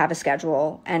impossible to have a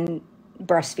schedule and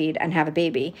breastfeed and have a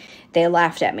baby. They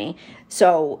laughed at me.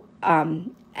 So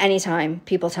anytime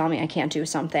people tell me I can't do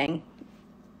something,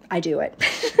 I do it.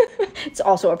 It's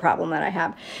also a problem that I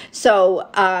have. So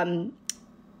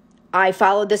I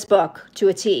followed this book to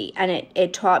a T, and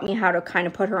it taught me how to kind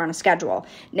of put her on a schedule.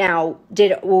 Now,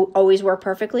 did it always work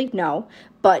perfectly? No,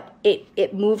 but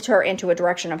it moved her into a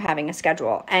direction of having a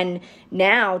schedule. And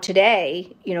now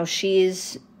today,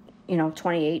 she's,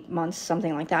 28 months,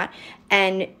 something like that.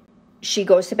 And she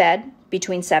goes to bed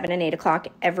between 7 and 8 o'clock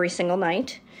every single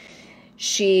night.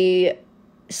 She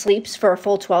sleeps for a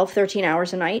full 12, 13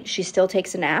 hours a night. She still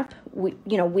takes a nap.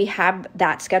 We have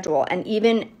that schedule. And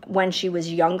even when she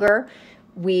was younger,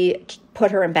 we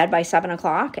put her in bed by 7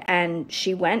 o'clock, and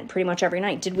she went pretty much every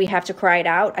night. Did we have to cry it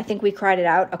out? I think we cried it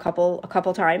out a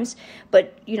couple times,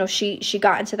 but she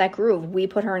got into that groove. We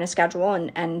put her in a schedule,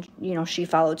 and she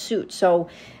followed suit. So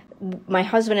my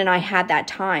husband and I had that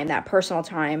time, that personal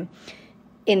time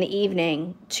in the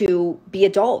evening, to be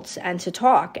adults and to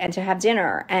talk and to have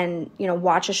dinner and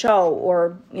watch a show,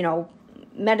 or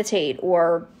meditate,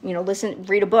 or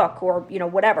read a book, or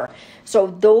whatever. So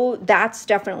though, that's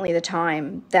definitely the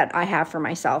time that I have for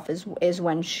myself, is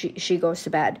when she goes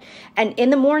to bed. And in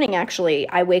the morning, actually,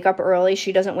 I wake up early.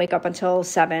 She doesn't wake up until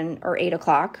 7 or 8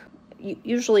 o'clock,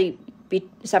 usually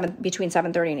between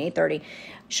 7:30 and 8:30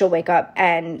 she'll wake up.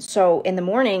 And so in the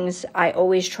mornings, I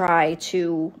always try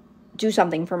to do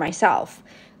something for myself,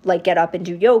 like get up and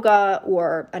do yoga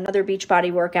or another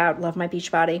Beachbody workout. Love my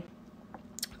Beachbody.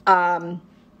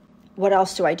 What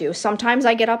else do I do? Sometimes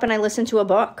I get up and I listen to a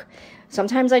book.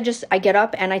 Sometimes I get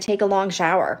up and I take a long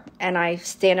shower, and I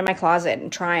stand in my closet and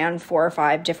try on 4 or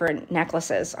 5 different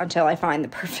necklaces until I find the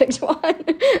perfect one.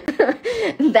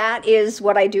 That is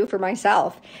what I do for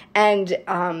myself. And,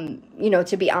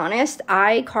 to be honest,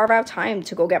 I carve out time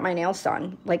to go get my nails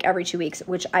done like every 2 weeks,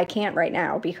 which I can't right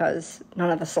now because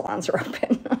none of the salons are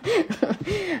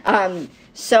open.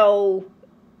 So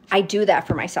I do that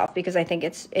for myself because I think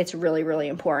it's really, really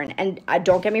important. And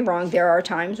don't get me wrong, there are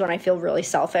times when I feel really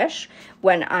selfish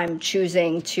when I'm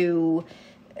choosing to,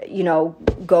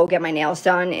 go get my nails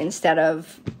done instead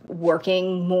of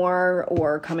working more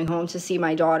or coming home to see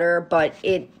my daughter. But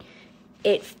it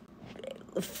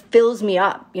fills me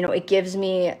up. It gives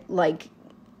me like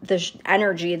the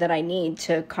energy that I need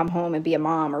to come home and be a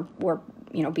mom or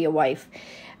be a wife.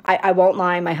 I won't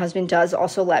lie. My husband does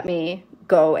also let me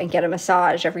go and get a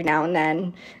massage every now and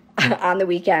then on the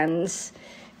weekends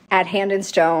at Hand &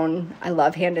 Stone. I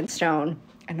love Hand & Stone,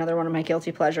 another one of my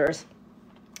guilty pleasures.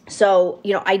 So,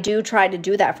 I do try to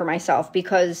do that for myself,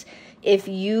 because I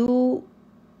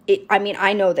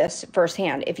know this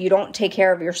firsthand. If you don't take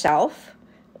care of yourself,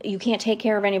 you can't take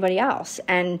care of anybody else.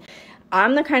 And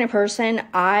I'm the kind of person,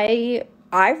 I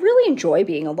really enjoy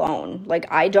being alone.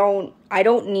 Like, I don't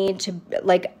need to,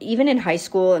 like, even in high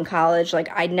school and college, like,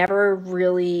 I never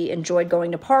really enjoyed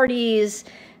going to parties.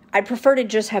 I'd prefer to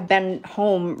just have been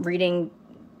home reading,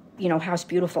 House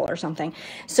Beautiful or something.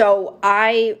 So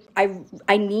I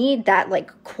need that,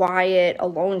 like, quiet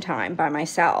alone time by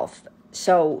myself.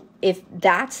 So if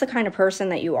that's the kind of person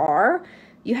that you are,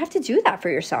 you have to do that for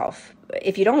yourself.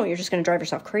 If you don't, you're just going to drive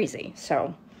yourself crazy.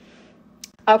 So,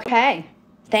 okay.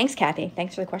 Thanks, Kathy.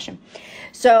 Thanks for the question.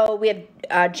 So we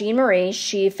have Jean Marie.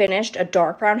 She finished a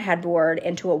dark brown headboard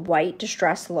into a white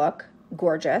distressed look.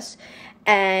 Gorgeous.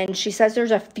 And she says there's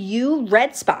a few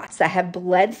red spots that have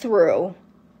bled through.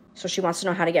 So she wants to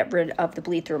know how to get rid of the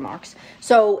bleed through marks.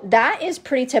 So that is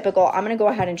pretty typical. I'm going to go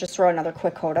ahead and just throw another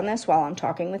quick quote on this while I'm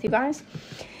talking with you guys.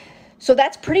 So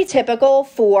that's pretty typical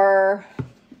for,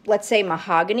 let's say,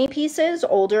 mahogany pieces,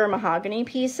 older mahogany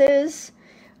pieces.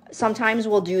 Sometimes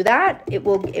we'll do that. It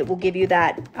will give you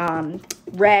that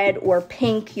red or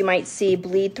pink you might see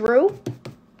bleed through.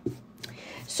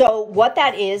 So what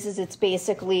that is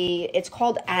it's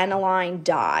called aniline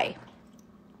dye.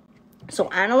 So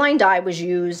aniline dye was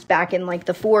used back in like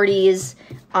the 40s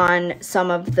on some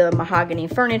of the mahogany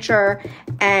furniture,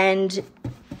 and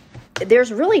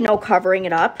there's really no covering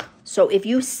it up. So if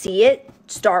you see it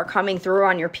start coming through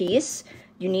on your piece,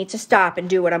 you need to stop and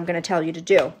do what I'm going to tell you to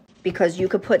do, because you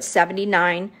could put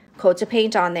 79 coats of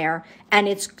paint on there and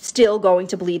it's still going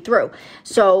to bleed through.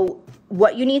 So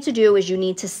what you need to do is you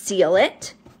need to seal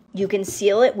it. You can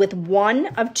seal it with one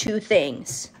of two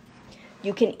things.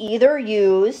 You can either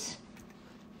use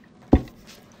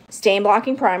stain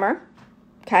blocking primer,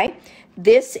 okay?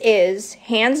 This is,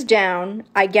 hands down,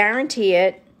 I guarantee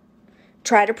it,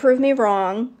 try to prove me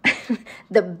wrong,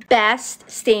 the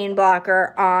best stain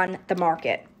blocker on the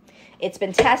market. It's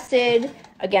been tested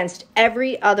against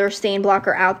every other stain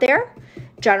blocker out there.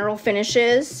 General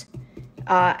Finishes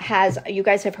you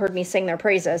guys have heard me sing their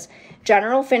praises.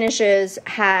 General Finishes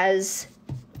has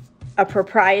a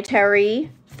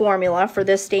proprietary formula for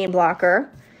this stain blocker.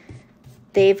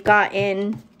 They've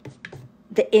gotten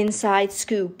the inside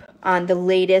scoop on the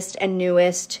latest and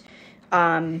newest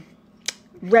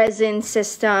resin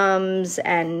systems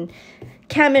and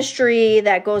chemistry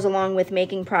that goes along with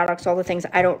making products, all the things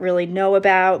I don't really know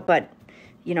about, but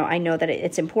you know, I know that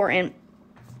it's important.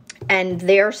 And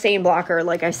their stain blocker,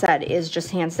 like I said, is just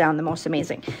hands down the most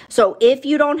amazing. So if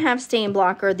you don't have stain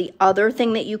blocker, the other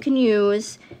thing that you can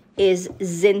use is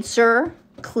Zinsser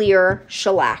Clear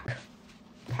Shellac.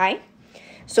 Okay?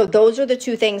 So those are the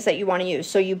two things that you want to use.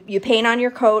 So you paint on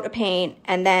your coat of paint,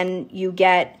 and then you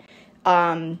get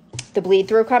the bleed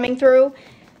through coming through.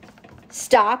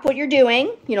 Stop what you're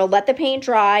doing, you know, let the paint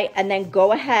dry, and then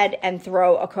go ahead and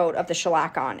throw a coat of the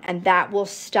shellac on, and that will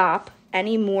stop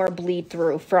any more bleed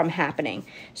through from happening.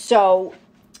 So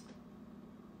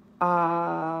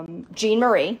Jean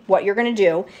Marie, what you're going to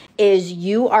do is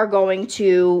you are going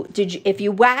to, if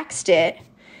you waxed it,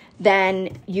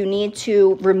 then you need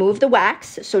to remove the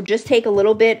wax. So just take a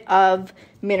little bit of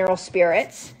mineral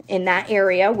spirits in that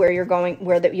area where you're going,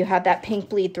 where you have that pink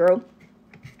bleed through,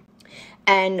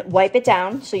 and wipe it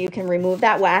down so you can remove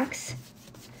that wax.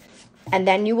 And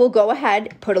then you will go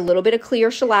ahead, put a little bit of clear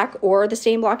shellac or the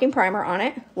stain blocking primer on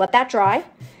it. Let that dry.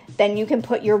 Then you can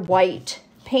put your white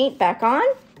paint back on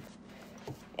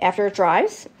after it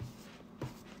dries.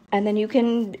 And then you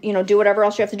can, you know, do whatever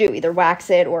else you have to do, either wax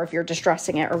it or if you're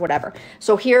distressing it or whatever.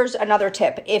 So here's another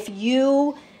tip. If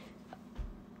you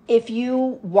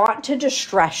want to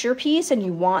distress your piece and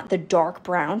you want the dark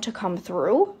brown to come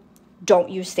through, don't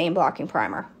use stain blocking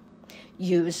primer.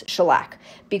 Use shellac,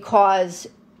 because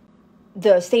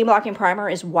the stain blocking primer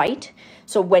is white.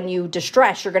 So when you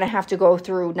distress, you're going to have to go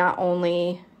through not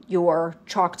only your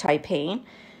chalk type paint,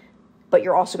 but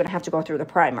you're also going to have to go through the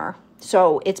primer.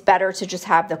 So it's better to just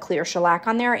have the clear shellac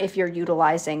on there if you're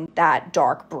utilizing that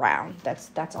dark brown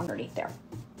that's underneath there.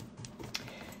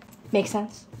 Make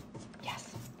sense?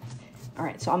 Yes. All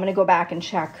right, so I'm going to go back and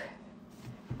check.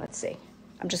 Let's see.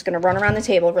 I'm just going to run around the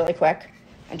table really quick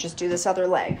and just do this other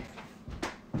leg.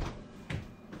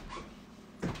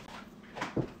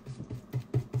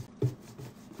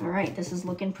 All right, this is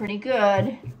looking pretty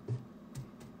good.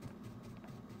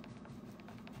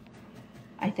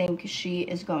 I think she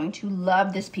is going to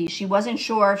love this piece. She wasn't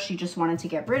sure if she just wanted to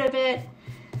get rid of it,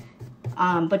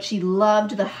 but she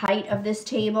loved the height of this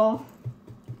table.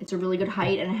 It's a really good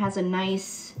height, and it has a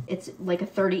nice, it's like a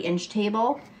 30-inch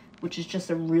table, which is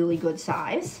just a really good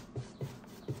size.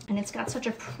 And it's got such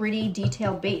a pretty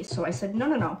detailed base. So I said,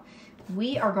 no.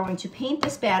 We are going to paint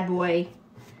this bad boy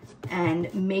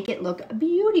and make it look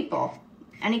beautiful.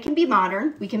 And it can be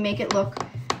modern. We can make it look,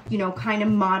 you know, kind of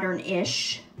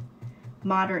modern-ish.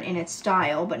 Modern in its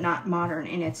style, but not modern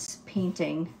in its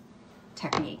painting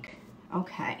technique.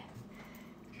 Okay.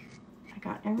 I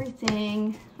got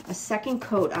everything, a second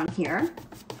coat on here.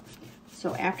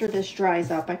 So after this dries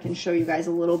up, I can show you guys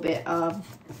a little bit of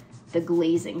the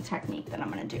glazing technique that I'm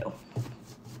gonna do.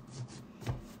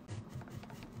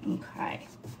 Okay.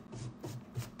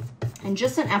 And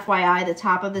just an FYI, the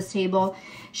top of this table,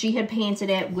 she had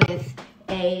painted it with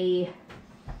a,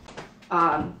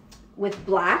 with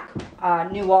black,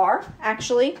 Noir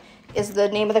actually is the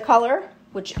name of the color,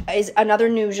 which is another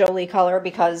new Jolie color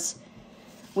because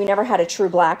we never had a true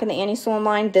black in the Annie Sloan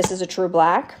line. This is a true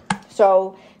black.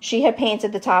 So she had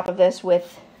painted the top of this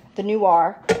with the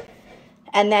Noir,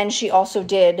 and then she also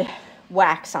did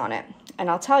wax on it. And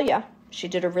I'll tell you, she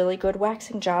did a really good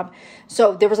waxing job.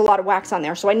 So there was a lot of wax on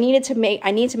there. So I need to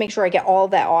make sure I get all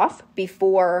of that off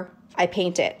before I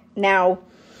paint it. Now,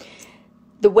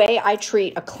 the way I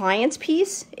treat a client's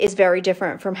piece is very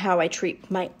different from how I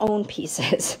treat my own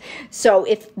pieces. So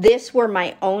if this were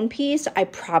my own piece, I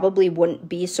probably wouldn't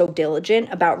be so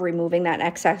diligent about removing that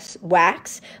excess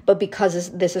wax. But because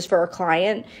this is for a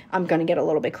client, I'm going to get a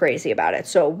little bit crazy about it.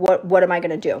 So what am I going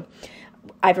to do?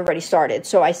 I've already started.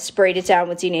 So I sprayed it down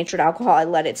with denatured alcohol. I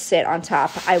let it sit on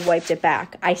top. I wiped it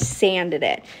back. I sanded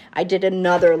it. I did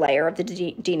another layer of the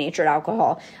denatured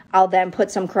alcohol. I'll then put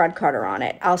some crud cutter on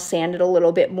it. I'll sand it a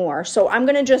little bit more. So I'm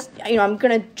going to just, you know, I'm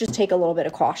going to just take a little bit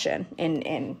of caution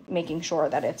in making sure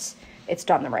that it's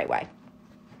done the right way.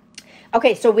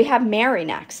 Okay, so we have Mary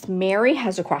next. Mary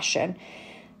has a question.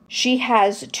 She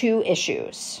has two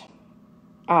issues.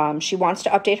 She wants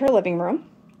to update her living room.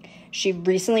 She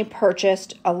recently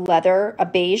purchased a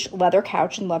beige leather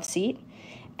couch and love seat,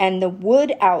 and the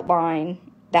wood outline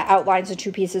that outlines the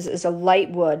two pieces is a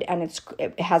light wood, and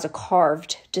it has a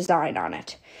carved design on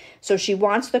it. So she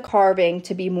wants the carving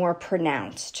to be more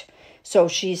pronounced. So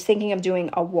she's thinking of doing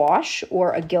a wash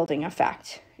or a gilding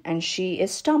effect, and she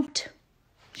is stumped.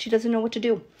 She doesn't know what to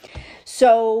do.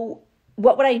 So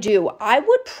what would I do? I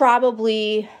would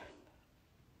probably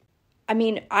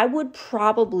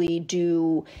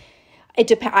do,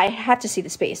 I have to see the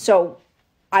space. So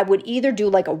I would either do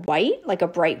like a white, like a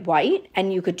bright white,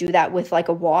 and you could do that with like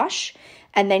a wash,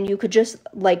 and then you could just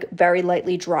like very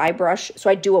lightly dry brush. So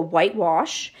I do a white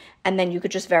wash, and then you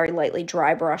could just very lightly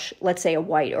dry brush, let's say a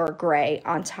white or a gray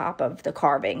on top of the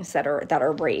carvings that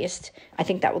are raised. I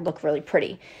think that would look really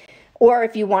pretty. Or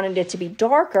if you wanted it to be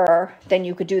darker, then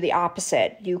you could do the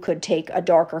opposite. You could take a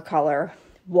darker color,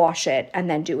 wash it, and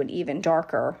then do an even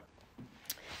darker.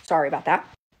 Sorry about that.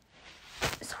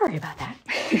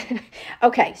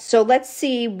 Okay, so let's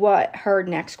see what her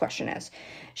next question is.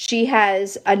 She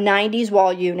has a 90s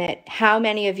wall unit. How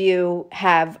many of you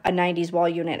have a 90s wall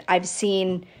unit? I've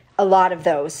seen a lot of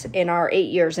those in our 8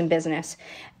 years in business.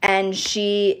 And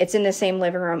it's in the same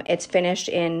living room. It's finished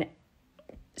in,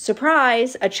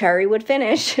 surprise, a cherry wood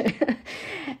finish.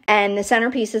 And the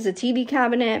centerpiece is a TV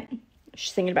cabinet.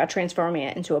 She's thinking about transforming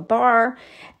it into a bar.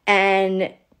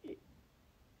 And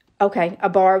okay, a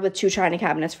bar with 2 china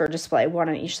cabinets for display, one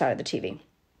on each side of the TV.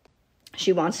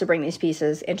 She wants to bring these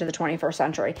pieces into the 21st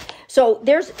century. So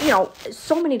there's,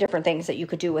 so many different things that you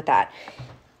could do with that.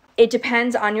 It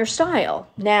depends on your style.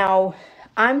 Now,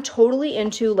 I'm totally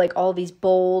into like all these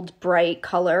bold, bright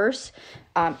colors.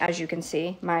 As you can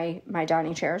see, my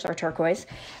dining chairs are turquoise.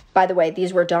 By the way,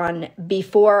 these were done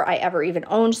before I ever even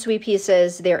owned Sweet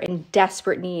Pieces. They're in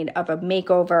desperate need of a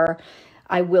makeover.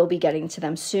 I will be getting to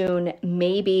them soon,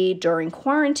 maybe during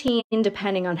quarantine,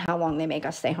 depending on how long they make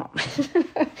us stay home.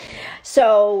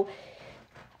 So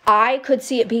I could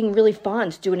see it being really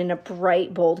fun to do it in a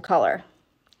bright, bold color.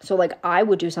 So like I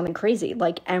would do something crazy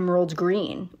like emerald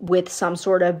green with some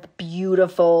sort of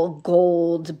beautiful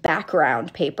gold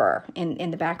background paper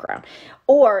in the background.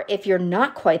 Or if you're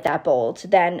not quite that bold,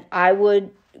 then I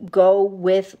would go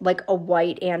with like a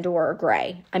white and or a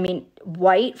gray. I mean,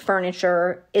 white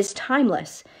furniture is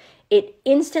timeless. It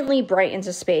instantly brightens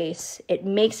a space. It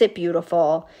makes it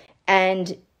beautiful,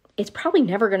 and it's probably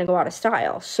never going to go out of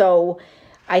style. So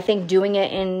I think doing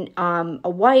it in a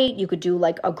white, you could do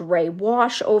like a gray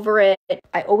wash over it.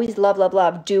 I always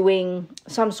love doing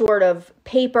some sort of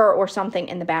paper or something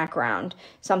in the background,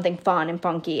 something fun and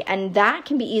funky. And that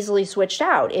can be easily switched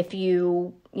out if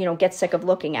you get sick of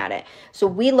looking at it. So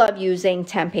we love using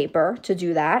temp paper to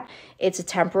do that. It's a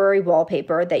temporary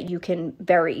wallpaper that you can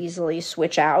very easily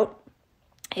switch out.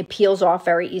 It peels off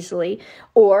very easily.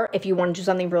 Or if you want to do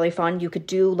something really fun, you could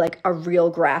do like a real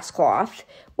grass cloth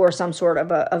or some sort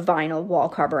of a vinyl wall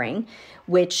covering,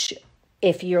 which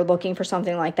if you're looking for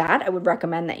something like that, I would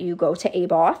recommend that you go to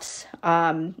Aboffs.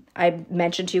 I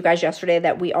mentioned to you guys yesterday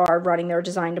that we are running their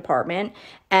design department,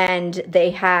 and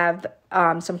they have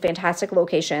some fantastic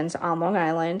locations on Long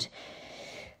Island.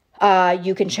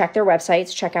 You can check their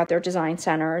websites, check out their design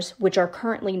centers, which are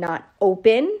currently not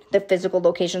open. The physical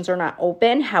locations are not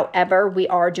open. However, we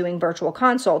are doing virtual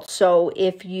consults. So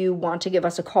if you want to give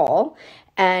us a call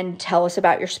and tell us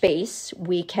about your space,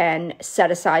 we can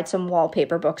set aside some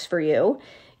wallpaper books for you.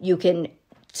 You can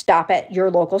stop at your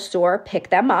local store, pick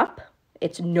them up.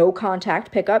 It's no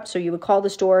contact pickup. So you would call the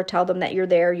store, tell them that you're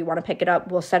there, you want to pick it up,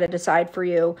 we'll set it aside for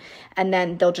you, and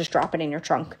then they'll just drop it in your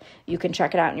trunk. You can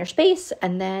check it out in your space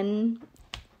and then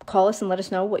call us and let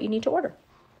us know what you need to order.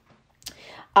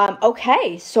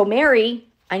 Okay, so Mary,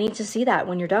 I need to see that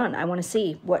when you're done. I want to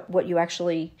see what you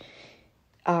actually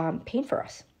paint for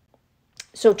us.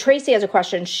 So Tracy has a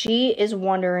question. She is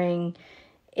wondering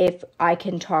if I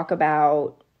can talk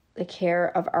about the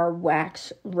care of our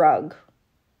wax rug.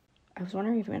 I was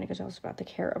wondering if you're going to tell us about the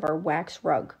care of our wax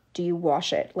rug. Do you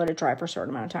wash it? Let it dry for a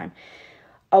certain amount of time.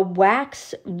 A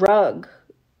wax rug.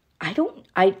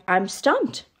 I'm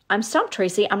stumped. I'm stumped,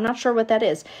 Tracy. I'm not sure what that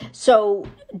is. So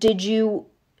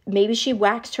maybe she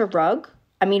waxed her rug?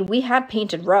 I mean, we have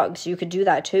painted rugs. You could do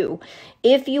that too.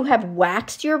 If you have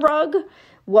waxed your rug,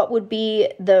 what would be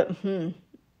a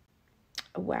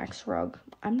wax rug?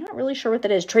 I'm not really sure what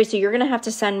that is. Tracy, you're going to have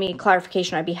to send me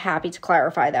clarification. I'd be happy to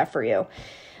clarify that for you.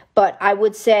 But I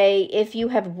would say if you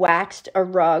have waxed a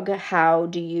rug, how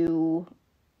do you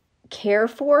care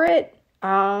for it?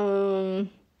 I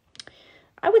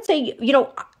would say,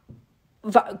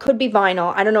 could be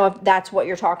vinyl. I don't know if that's what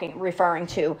you're referring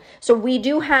to. So we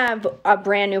do have a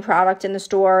brand new product in the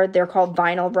store. They're called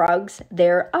vinyl rugs.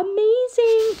 They're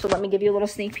amazing. So let me give you a little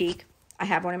sneak peek. I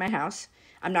have one in my house.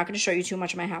 I'm not going to show you too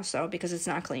much of my house though, because it's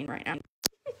not clean right now.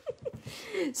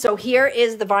 So here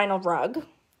is the vinyl rug.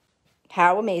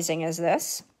 How amazing is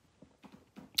this?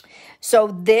 So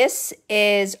this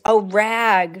is a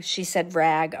rag. She said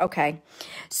rag. Okay.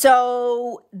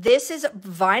 So this is a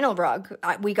vinyl rug.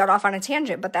 We got off on a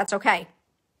tangent, but that's okay.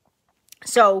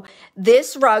 So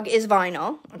this rug is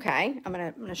vinyl. Okay. I'm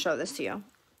gonna show this to you.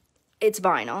 It's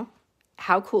vinyl.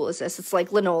 How cool is this? It's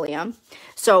like linoleum.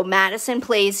 So Madison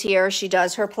plays here. She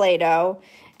does her Play-Doh,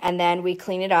 and then we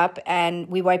clean it up and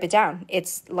we wipe it down.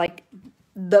 It's like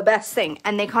the best thing.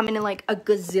 And they come in like a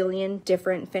gazillion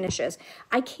different finishes.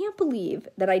 I can't believe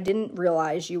that I didn't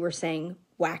realize you were saying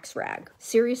wax rag.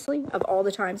 Seriously, of all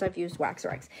the times I've used wax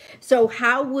rags. So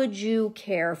how would you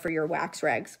care for your wax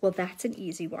rags? Well, that's an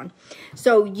easy one.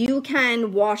 So you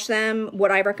can wash them.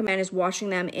 What I recommend is washing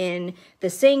them in the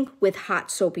sink with hot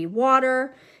soapy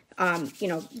water. You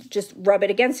know, just rub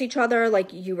it against each other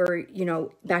like you were, you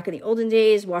know, back in the olden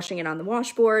days, washing it on the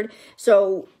washboard.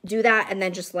 So do that and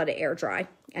then just let it air dry.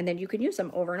 And then you can use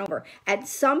them over and over. At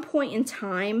some point in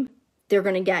time, they're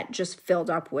going to get just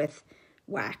filled up with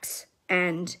wax.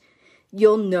 And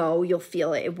you'll know, you'll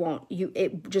feel it.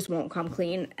 It just won't come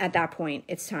clean. At that point,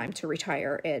 it's time to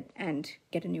retire it and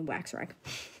get a new wax rag.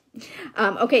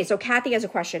 Okay, so Kathy has a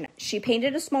question. She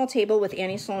painted a small table with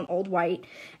Annie Sloan Old White,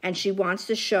 and she wants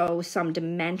to show some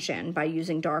dimension by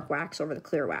using dark wax over the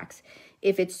clear wax.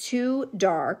 If it's too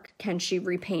dark, can she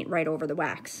repaint right over the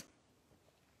wax?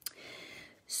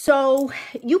 So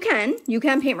you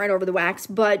can paint right over the wax,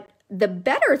 but the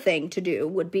better thing to do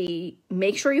would be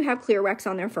make sure you have clear wax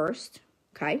on there first,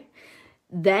 okay?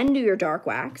 Then do your dark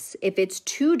wax. If it's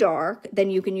too dark,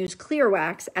 then you can use clear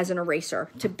wax as an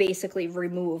eraser to basically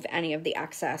remove any of the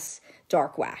excess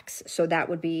dark wax. So that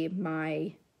would be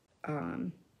my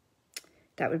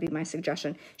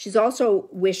suggestion. She's also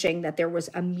wishing that there was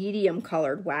a medium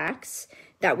colored wax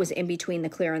that was in between the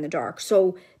clear and the dark.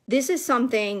 So this is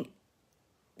something,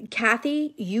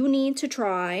 Kathy, you need to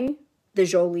try the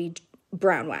Jolie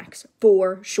brown wax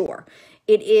for sure.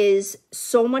 It is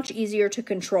so much easier to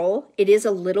control. It is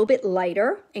a little bit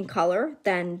lighter in color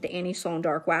than the Annie Sloan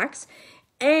dark wax.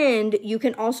 And you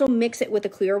can also mix it with a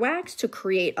clear wax to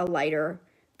create a lighter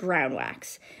brown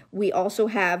wax. We also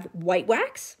have white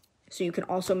wax. So you can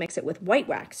also mix it with white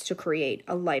wax to create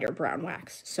a lighter brown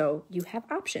wax. So you have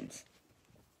options.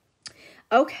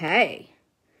 Okay.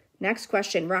 Next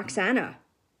question, Roxana.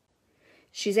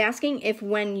 She's asking if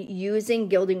when using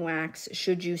gilding wax,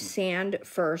 should you sand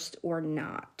first or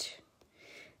not?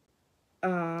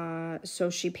 So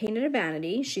she painted a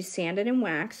vanity. She sanded and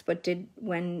waxed, but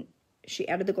when she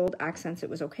added the gold accents, it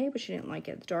was okay, but she didn't like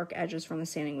it. The dark edges from the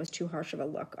sanding was too harsh of a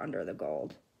look under the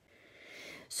gold.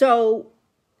 So,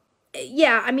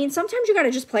 yeah, I mean, sometimes you got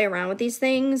to just play around with these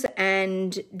things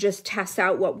and just test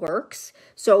out what works.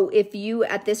 So if you,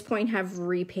 at this point, have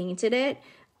repainted it,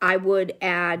 I would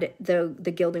add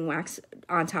the gilding wax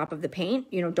on top of the paint.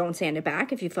 You know, don't sand it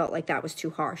back if you felt like that was too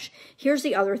harsh. Here's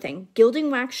the other thing. Gilding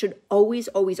wax should always,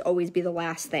 always, always be the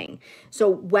last thing. So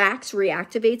wax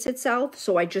reactivates itself.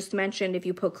 So I just mentioned if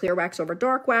you put clear wax over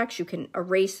dark wax, you can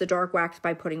erase the dark wax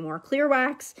by putting more clear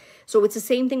wax. So it's the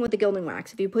same thing with the gilding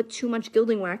wax. If you put too much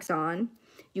gilding wax on,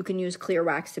 you can use clear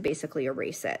wax to basically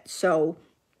erase it. So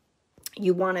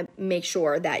you want to make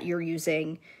sure that you're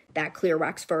using that clear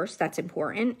wax first. That's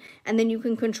important. And then you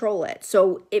can control it.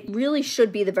 So it really should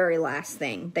be the very last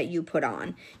thing that you put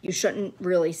on. You shouldn't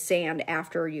really sand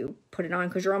after you put it on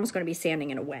because you're almost going to be sanding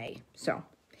it away. So,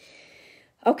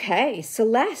 okay,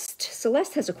 Celeste.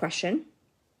 Celeste has a question.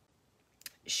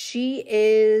 She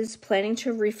is planning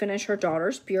to refinish her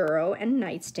daughter's bureau and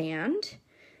nightstand.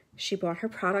 She bought her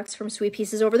products from Sweet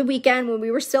Pieces over the weekend when we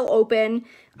were still open.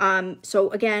 So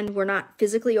again, we're not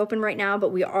physically open right now, but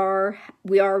we are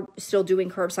still doing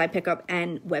curbside pickup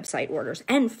and website orders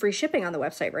and free shipping on the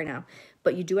website right now.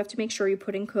 But you do have to make sure you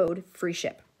put in code free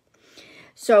ship.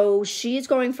 So she's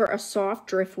going for a soft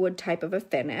driftwood type of a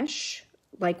finish,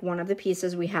 like one of the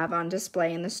pieces we have on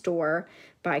display in the store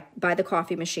by the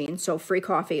coffee machine. So free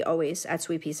coffee always at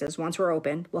Sweet Pieces. Once we're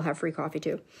open, we'll have free coffee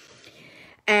too.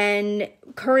 And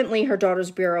currently her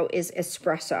daughter's bureau is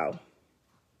espresso.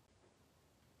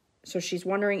 So she's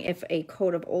wondering if a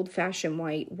coat of old-fashioned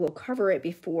white will cover it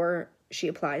before she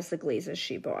applies the glazes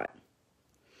she bought.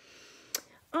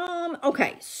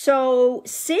 Okay, so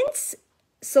since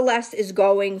Celeste is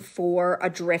going for a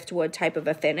driftwood type of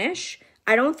a finish,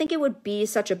 I don't think it would be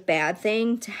such a bad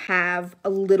thing to have a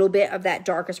little bit of that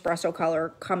dark espresso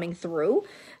color coming through.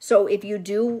 So if you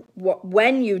do,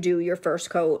 when you do your first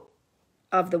coat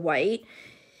of the white.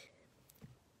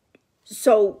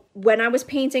 So when I was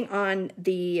painting on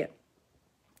the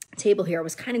table here, I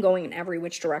was kind of going in every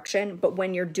which direction, but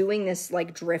when you're doing this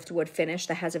like driftwood finish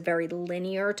that has a very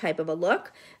linear type of a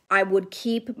look, I would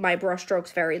keep my brush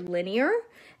strokes very linear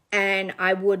and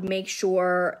I would make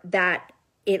sure that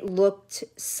it looked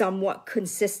somewhat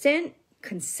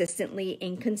consistently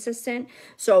inconsistent.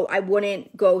 So I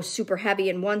wouldn't go super heavy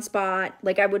in one spot.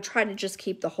 Like I would try to just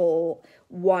keep the whole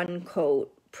one coat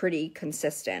pretty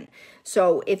consistent.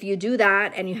 So if you do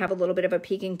that and you have a little bit of a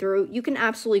peeking through, you can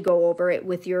absolutely go over it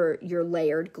with your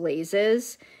layered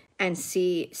glazes and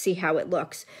see how it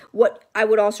looks. What I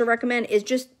would also recommend is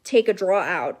just take a draw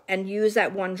out and use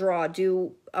that one draw.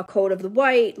 Do a coat of the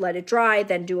white, let it dry,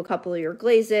 then do a couple of your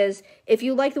glazes. If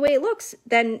you like the way it looks,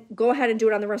 then go ahead and do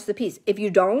it on the rest of the piece. If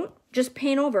you don't, just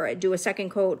paint over it. Do a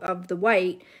second coat of the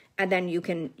white, and then you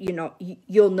can,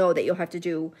 you'll know that you'll have to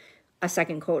do a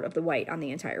second coat of the white on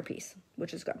the entire piece,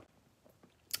 which is good.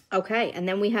 Okay, and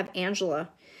then we have Angela.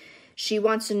 She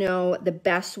wants to know the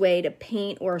best way to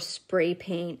paint or spray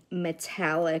paint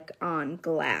metallic on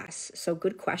glass. So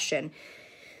good question.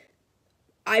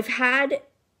 I've had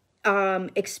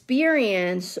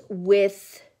experience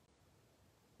with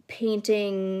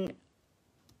painting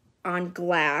on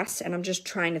glass, and I'm just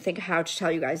trying to think of how to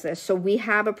tell you guys this. So we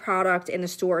have a product in the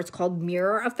store. It's called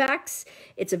Mirror Effects.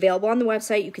 It's available on the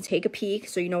website. You can take a peek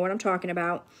so you know what I'm talking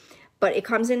about. But it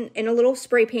comes in a little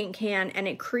spray paint can, and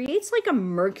it creates like a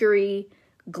mercury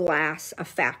glass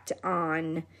effect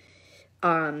on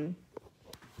mirror.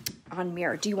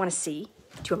 Do you want to see?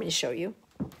 Do you want me to show you?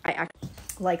 I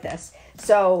like this.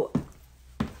 So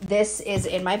this is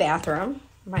in my bathroom,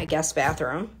 my guest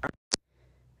bathroom.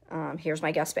 Here's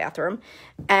my guest bathroom.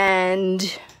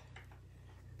 And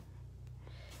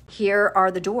here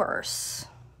are the doors.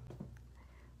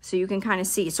 So you can kind of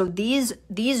see. So these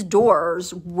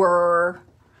doors were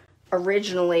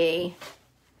originally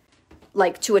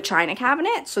like to a china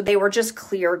cabinet. So they were just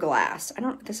clear glass. I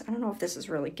don't know if this is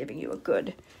really giving you a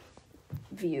good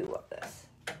view of this.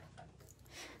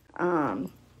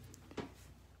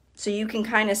 So you can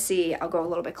kind of see, I'll go a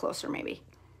little bit closer maybe.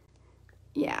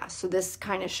 Yeah, so this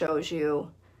kind of shows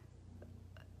you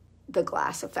the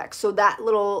glass effect. So that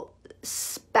little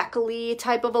speckly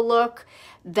type of a look,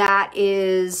 that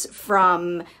is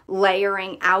from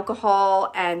layering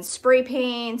alcohol and spray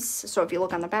paints. So if you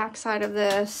look on the back side of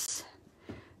this,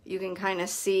 you can kind of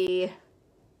see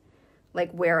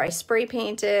like where I spray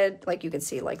painted, like you can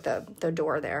see like the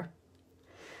door there.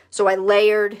 So I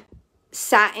layered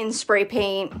satin spray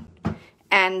paint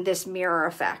and this Mirror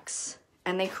Effects,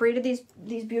 and they created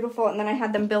these beautiful, and then I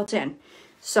had them built in.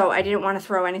 So I didn't want to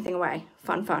throw anything away.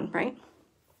 Fun, right?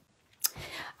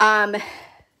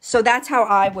 So that's how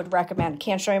I would recommend.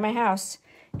 Can't show you my house.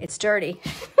 It's dirty.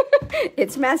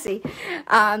 It's messy.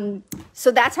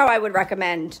 So that's how I would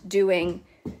recommend doing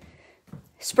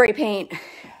spray paint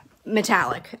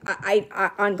metallic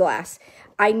on glass.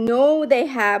 I know they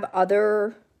have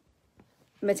other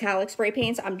metallic spray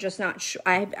paints. I'm just not sure.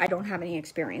 I don't have any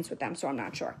experience with them, so I'm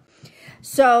not sure.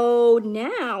 So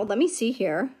now let me see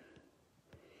here.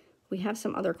 We have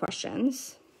some other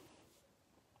questions.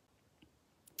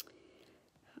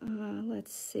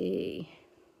 Let's see.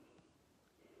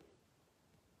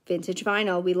 Vintage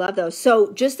vinyl. We love those.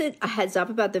 So just a heads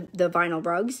up about the vinyl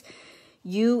rugs.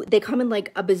 They come in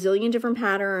like a bazillion different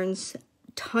patterns,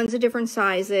 tons of different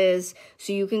sizes.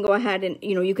 So you can go ahead and,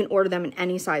 you can order them in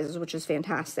any sizes, which is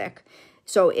fantastic.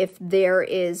 So if there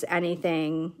is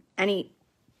any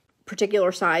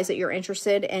particular size that you're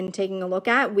interested in taking a look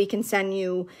at, we can send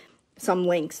you some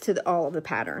links to all of the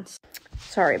patterns.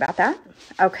 Sorry about that.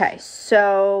 Okay,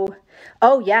 so,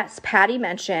 oh yes, Patty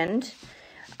mentioned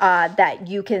that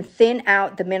you can thin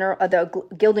out the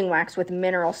gilding wax with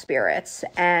mineral spirits,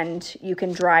 and you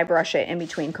can dry brush it in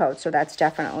between coats. So that's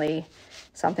definitely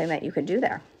something that you can do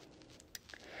there.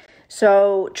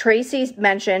 So Tracy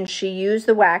mentioned she used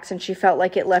the wax and she felt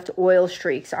like it left oil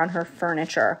streaks on her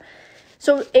furniture.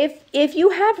 So if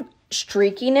you have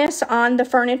streakiness on the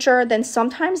furniture, then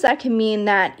sometimes that can mean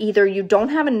that either you don't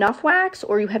have enough wax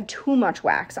or you have too much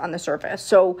wax on the surface.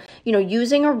 So,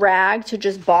 using a rag to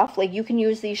just buff, like you can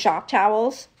use these shop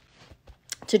towels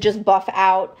to just buff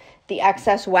out the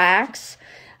excess wax.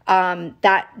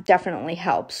 That definitely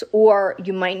helps. Or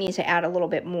you might need to add a little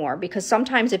bit more, because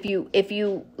sometimes if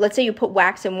you let's say you put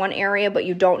wax in one area but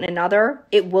you don't in another,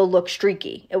 it will look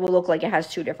streaky. It will look like it has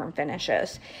two different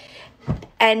finishes.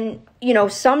 And,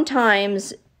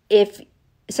 sometimes if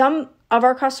some of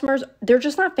our customers, they're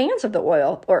just not fans of the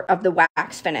oil or of the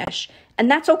wax finish, and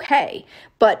that's okay.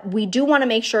 But we do want to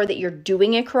make sure that you're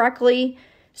doing it correctly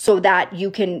so that you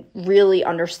can really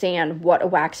understand what a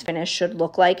wax finish should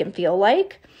look like and feel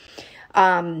like.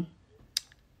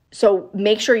 So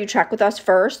make sure you check with us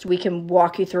first. We can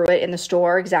walk you through it in the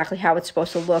store, exactly how it's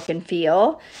supposed to look and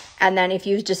feel. And then if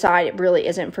you decide it really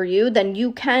isn't for you, then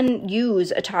you can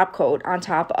use a top coat on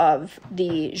top of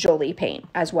the Jolie paint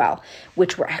as well,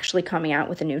 which we're actually coming out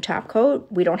with a new top coat.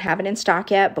 We don't have it in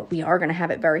stock yet, but we are going to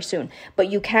have it very soon. But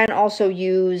you can also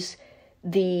use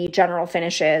the General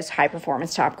Finishes High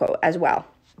Performance Top Coat as well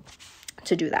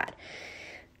to do that.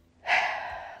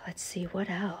 Let's see, what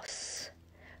else?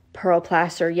 Pearl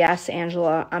plaster. Yes,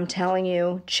 Angela, I'm telling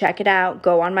you, check it out.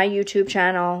 Go on my YouTube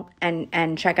channel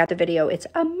and check out the video. It's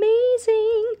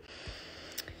amazing.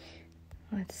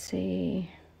 Let's see.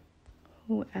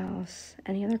 Who else?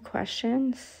 Any other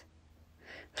questions?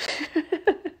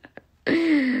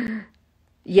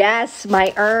 Yes,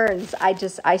 my urns.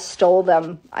 I stole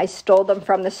them. I stole them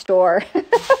from the store.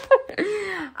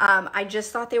 I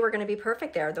just thought they were going to be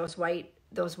perfect there. Those white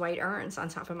urns on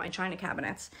top of my china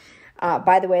cabinets.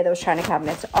 By the way, those china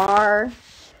cabinets are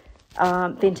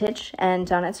vintage and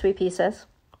done at Sweet Pieces.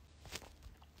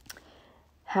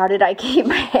 How did I keep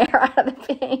my hair out of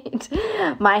the paint?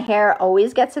 My hair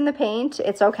always gets in the paint.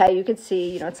 It's okay. You can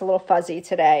see, it's a little fuzzy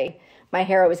today. My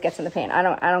hair always gets in the paint. I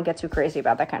don't get too crazy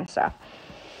about that kind of stuff.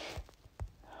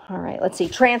 All right, let's see.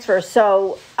 Transfers.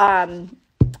 So,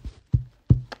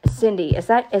 Cindy, is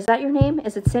that your name?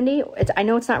 Is it Cindy? I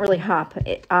know it's not really Hop.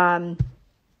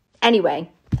 Anyway,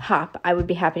 Hop, I would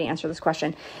be happy to answer this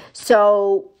question.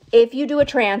 So, if you do a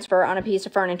transfer on a piece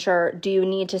of furniture, do you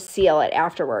need to seal it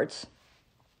afterwards?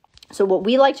 So what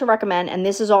we like to recommend, and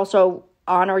this is also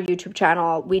on our YouTube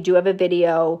channel, we do have a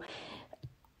video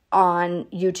on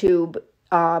YouTube.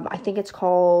 I think it's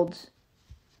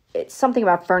something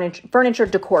about furniture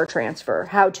decor transfer,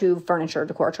 how to furniture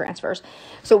decor transfers.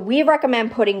 So we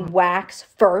recommend putting wax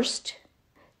first,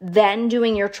 then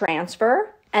doing your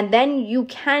transfer, and then you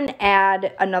can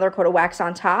add another coat of wax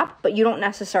on top, but you don't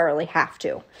necessarily have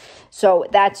to. So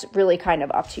that's really kind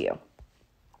of up to you.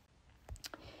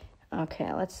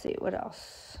 Okay, let's see, what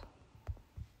else?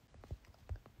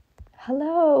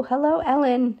 Hello,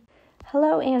 Ellen.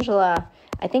 Hello, Angela.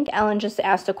 I think Ellen just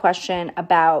asked a question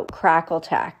about Crackle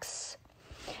Tex.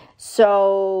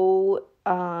 So,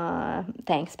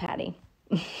 thanks, Patty.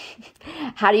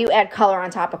 How do you add color on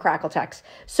top of Crackle Tex?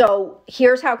 So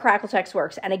here's how Crackle Tex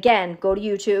works. And again, go to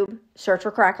YouTube, search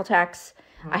for Crackle Tex.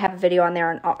 I have a video on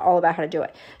there and all about how to do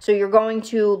it. So you're going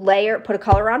to put a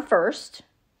color on first,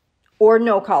 or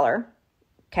no color,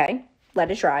 okay?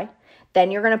 Let it dry. Then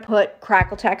you're going to put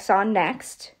Crackle Tex on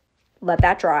next. Let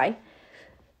that dry.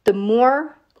 The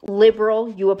more liberal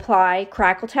you apply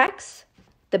Crackle Tex,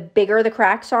 the bigger the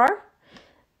cracks are.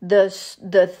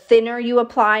 The thinner you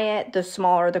apply it, the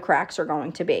smaller the cracks are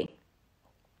going to be.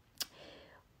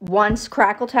 Once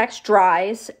Crackle Tex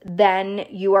dries, then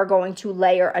you are going to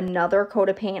layer another coat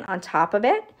of paint on top of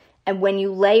it. And when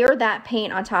you layer that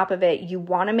paint on top of it, you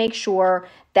want to make sure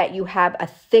that you have a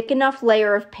thick enough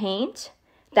layer of paint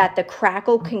that the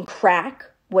crackle can crack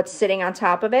what's sitting on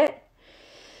top of it.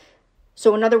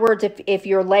 So in other words, if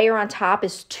your layer on top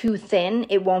is too thin,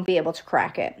 it won't be able to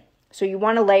crack it. So you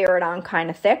want to layer it on kind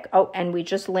of thick. Oh, and we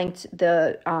just linked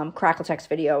the Crackle Tex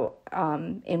video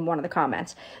in one of the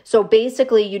comments. So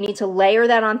basically, you need to layer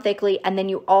that on thickly, and then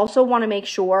you also want to make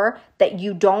sure that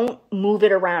you don't move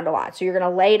it around a lot. So you're going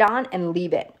to lay it on and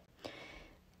leave it.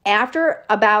 After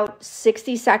about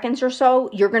 60 seconds or so,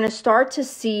 you're going to start to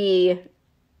see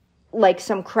like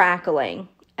some crackling.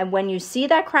 And when you see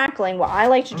that crackling, what I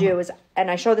like to do is,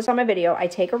 and I show this on my video, I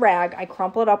take a rag, I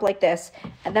crumple it up like this,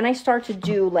 and then I start to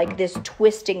do like this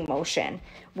twisting motion,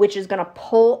 which is going to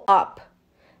pull up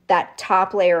that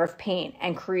top layer of paint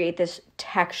and create this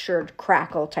textured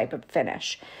crackle type of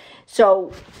finish.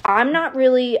 So I'm not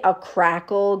really a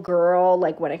crackle girl,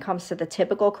 like when it comes to the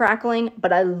typical crackling,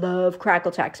 but I love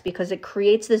Crackle Tex because it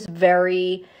creates this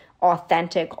very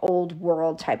authentic old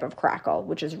world type of crackle,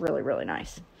 which is really, really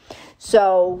nice.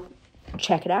 So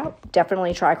check it out.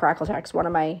 Definitely try Crackle Tex,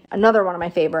 another one of my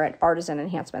favorite artisan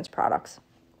enhancements products.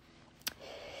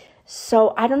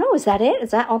 So I don't know, is that it?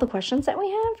 Is that all the questions that we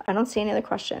have? I don't see any other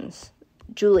questions.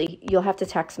 Julie, you'll have to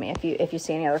text me if you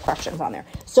see any other questions on there.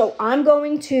 So I'm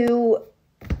going to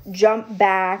jump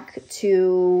back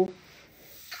to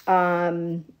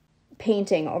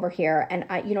painting over here, and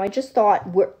I just thought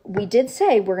we did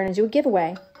say we're going to do a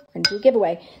giveaway. We're going to do a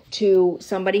giveaway to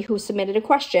somebody who submitted a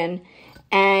question,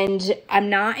 and I'm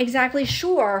not exactly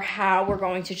sure how we're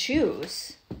going to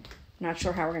choose. Not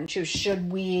sure how we're going to choose.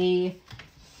 Should we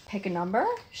pick a number?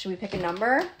 Should we pick a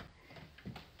number?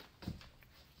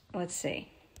 Let's see.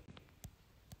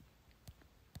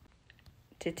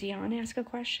 Did Dion ask a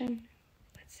question?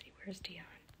 Let's see. Where's Dion?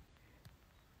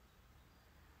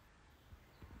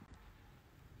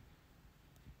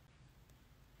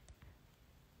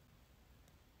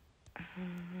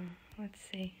 Let's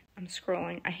see. I'm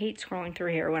scrolling. I hate scrolling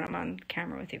through here when I'm on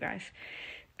camera with you guys.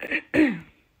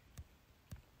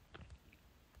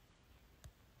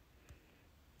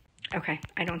 Okay,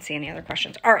 I don't see any other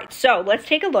questions. All right, so let's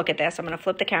take a look at this. I'm going to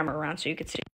flip the camera around so you can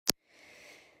see.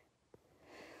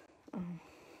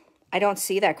 I don't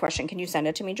see that question. Can you send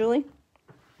it to me, Julie?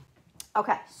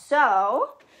 Okay,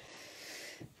 so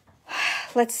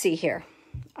let's see here.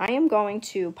 I am going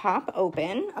to pop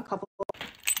open a couple of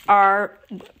our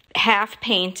half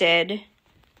painted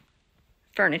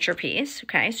furniture piece.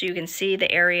 Okay, so you can see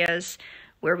the areas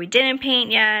where we didn't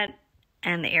paint yet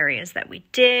and the areas that we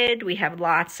did. We have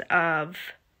lots of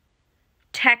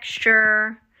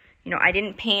texture. You know, I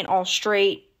didn't paint all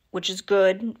straight, which is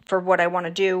good for what I want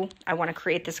to do. I want to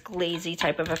create this glazy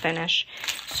type of a finish.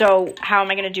 So how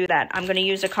am I going to do that? I'm going to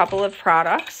use a couple of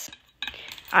products.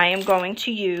 I am going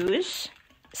to use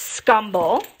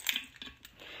Scumble.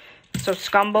 So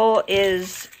Scumble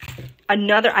is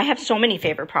another, I have so many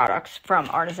favorite products from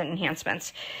Artisan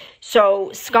Enhancements. So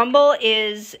Scumble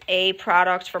is a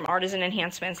product from Artisan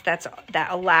Enhancements that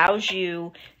allows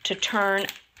you to turn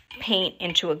paint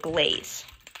into a glaze.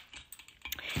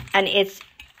 And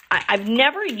I've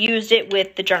never used it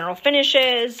with the general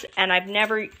finishes, and I've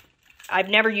never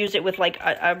used it with like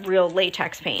a real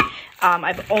latex paint.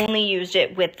 I've only used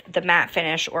it with the matte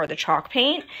finish or the chalk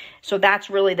paint. So that's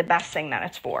really the best thing that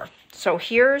it's for. So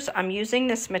I'm using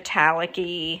this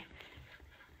metallic-y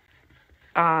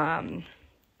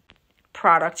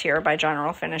product here by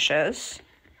General Finishes.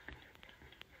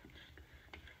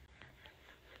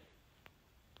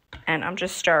 And I'm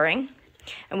just stirring.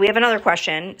 And we have another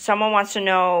question. Someone wants to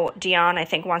know, Dion, I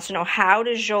think, wants to know, how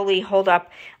does Jolie hold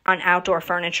up on outdoor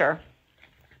furniture?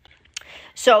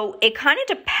 So it kind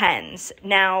of depends.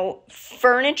 Now,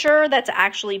 furniture that's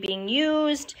actually being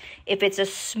used, if it's a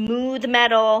smooth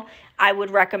metal, I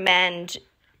would recommend,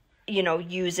 you know,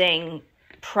 using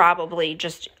probably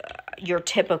just your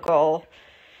typical,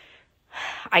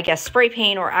 I guess, spray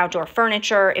paint or outdoor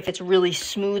furniture. If it's really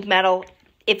smooth metal,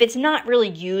 if it's not really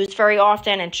used very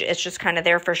often, and it's just kind of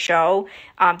there for show,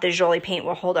 the Jolie paint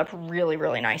will hold up really,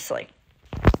 really nicely.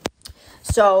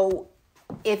 So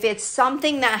if it's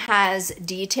something that has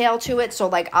detail to it, so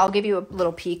like I'll give you a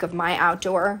little peek of my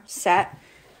outdoor set.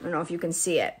 I don't know if you can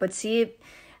see it, but see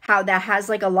how that has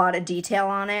like a lot of detail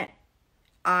on it.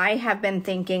 I have been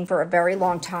thinking for a very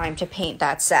long time to paint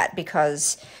that set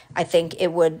because I think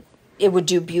it would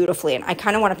do beautifully, and I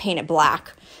kind of want to paint it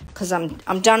black because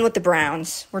I'm done with the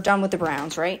browns. We're done with the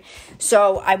browns, right?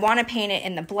 So I want to paint it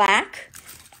in the black,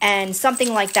 and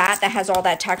something like that has all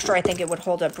that texture. I think it would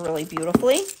hold up really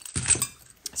beautifully.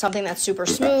 Something that's super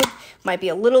smooth might be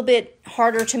a little bit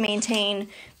harder to maintain,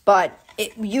 but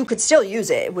you could still use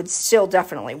it. It would still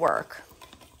definitely work.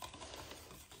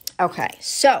 Okay,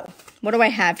 so what do I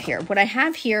have here? What I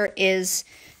have here is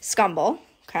Scumble,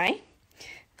 okay?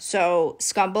 So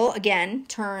Scumble, again,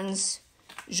 turns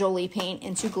Jolie paint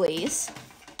into glaze.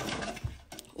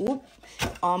 Oop,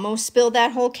 almost spilled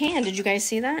that whole can. Did you guys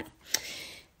see that?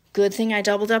 Good thing I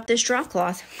doubled up this drop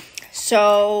cloth.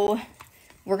 So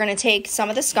we're going to take some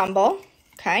of the Scumble,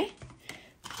 okay?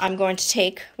 I'm going to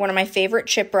take one of my favorite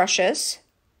chip brushes,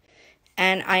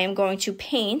 and I am going to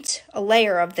paint a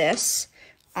layer of this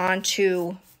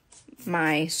onto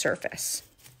my surface,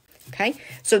 okay?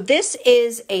 So this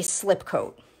is a slip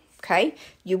coat, okay?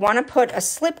 You want to put a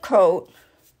slip coat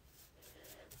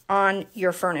on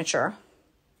your furniture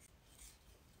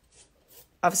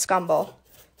of Scumble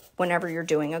whenever you're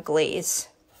doing a glaze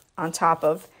on top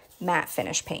of matte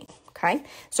finish paint, okay?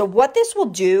 So what this will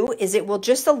do is it will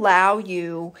just allow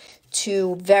you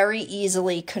to very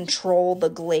easily control the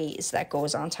glaze that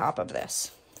goes on top of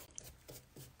this.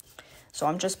 So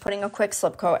I'm just putting a quick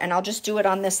slip coat, and I'll just do it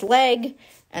on this leg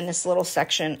and this little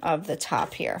section of the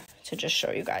top here to just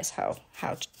show you guys how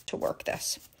to work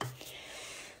this.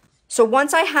 So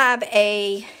once I have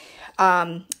a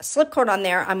slip coat on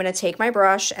there, I'm going to take my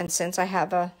brush, and since I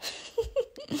have a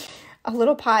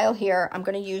little pile here, I'm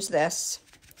going to use this.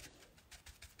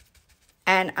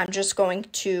 And I'm just going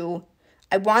to,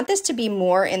 I want this to be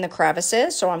more in the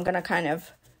crevices, so I'm going to kind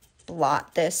of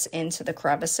blot this into the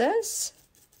crevices.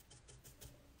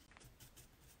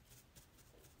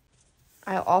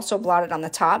 I'll also blot it on the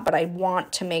top, but I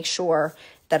want to make sure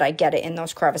that I get it in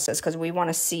those crevices because we want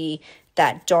to see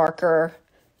that darker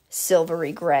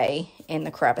silvery gray in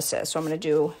the crevices. So I'm going to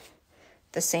do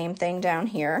the same thing down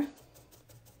here.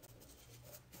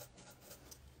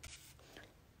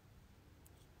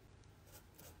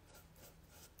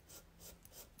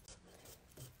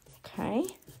 Okay.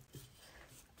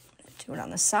 Do it on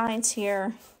the sides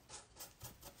here.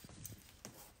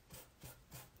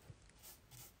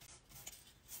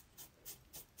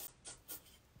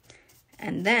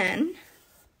 And then,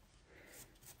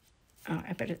 oh,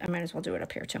 I might as well do it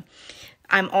up here too.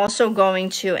 I'm also going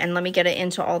to, and let me get it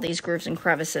into all these grooves and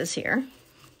crevices here.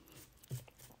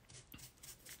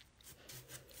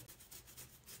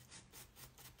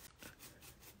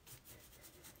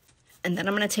 And then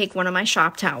I'm going to take one of my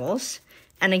shop towels.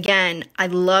 And again, I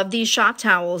love these shop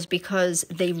towels because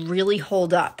they really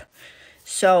hold up.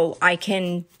 So I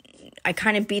kind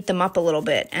of beat them up a little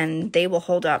bit and they will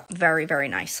hold up very, very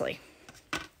nicely.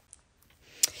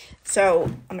 So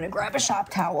I'm going to grab a shop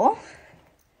towel.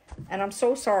 And I'm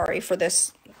so sorry for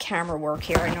this camera work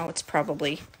here. I know it's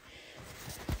probably,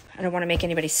 I don't want to make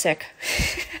anybody sick.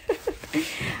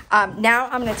 Now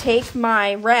I'm going to take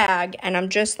my rag and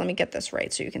let me get this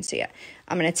right so you can see it.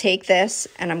 I'm going to take this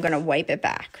and I'm going to wipe it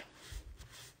back.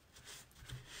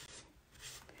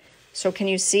 So can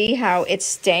you see how it's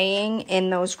staying in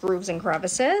those grooves and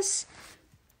crevices?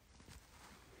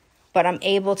 But I'm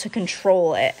able to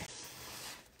control it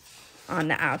on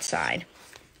the outside.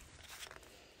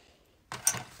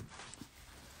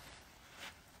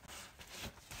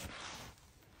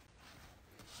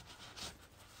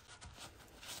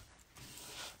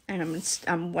 And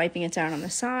I'm wiping it down on the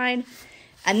side.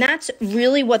 And that's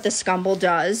really what the Scumble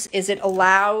does, is it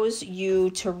allows you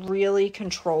to really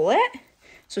control it.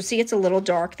 So see, it's a little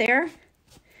dark there.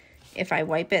 If I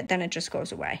wipe it, then it just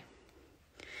goes away.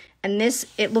 And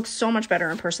it looks so much better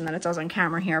in person than it does on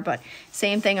camera here, but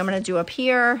same thing I'm gonna do up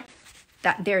here.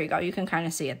 There you go, you can kind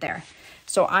of see it there.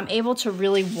 So I'm able to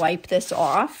really wipe this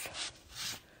off,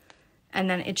 and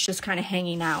then it's just kind of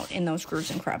hanging out in those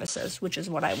grooves and crevices, which is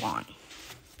what I want.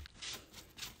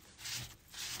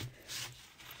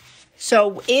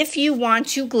 So if you want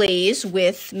to glaze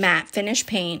with matte finish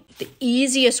paint, the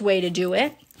easiest way to do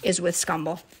it is with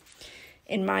Scumble.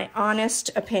 In my honest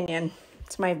opinion,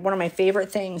 it's one of my favorite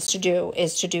things to do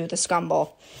is to do the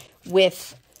Scumble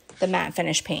with the matte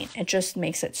finish paint. It just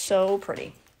makes it so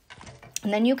pretty.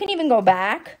 And then you can even go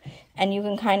back and you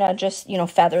can kind of just,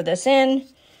 feather this in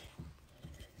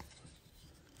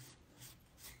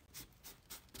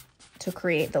to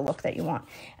create the look that you want.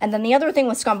 And then the other thing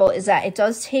with Scumble is that it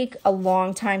does take a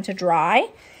long time to dry.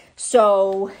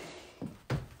 So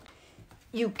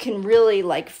you can really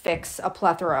fix a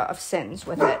plethora of sins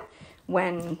with it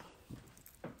when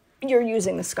you're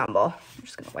using the Scumble. I'm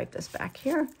just gonna wipe this back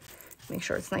here, make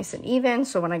sure it's nice and even.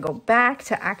 So when I go back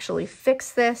to actually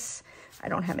fix this, I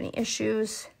don't have any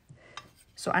issues.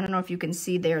 So I don't know if you can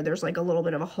see there's like a little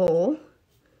bit of a hole.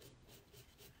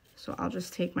 So I'll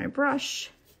just take my brush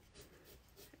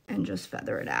and just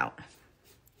feather it out.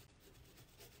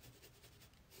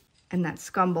 And that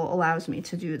Scumble allows me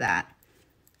to do that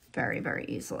very, very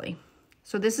easily.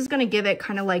 So this is gonna give it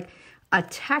kind of like a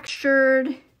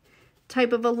textured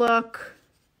type of a look,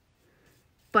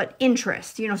 but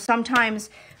interest. Sometimes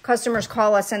customers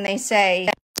call us and they say,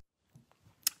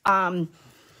 I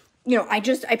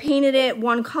painted it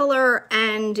one color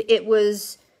and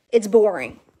it's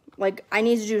boring. Like, I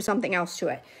need to do something else to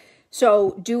it.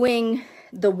 So doing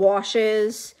the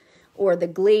washes or the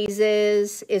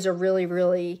glazes is a really,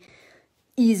 really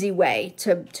easy way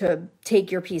to take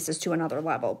your pieces to another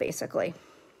level, basically.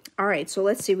 All right, so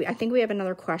let's see. I think we have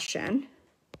another question.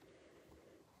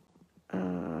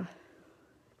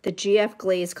 The GF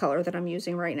glaze color that I'm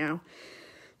using right now.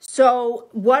 So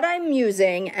what I'm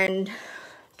using, and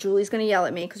Julie's going to yell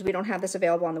at me because we don't have this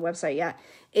available on the website yet.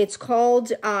 It's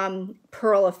called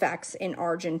Pearl Effects in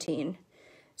Argentine.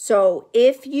 So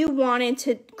if you wanted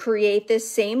to create this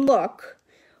same look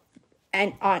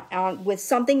and with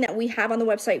something that we have on the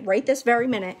website right this very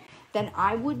minute, then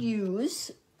I would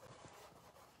use,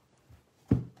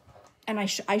 and I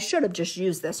should have just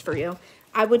used this for you.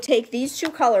 I would take these two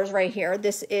colors right here.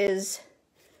 This is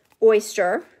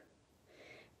Oyster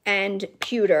and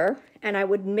Pewter, and I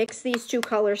would mix these two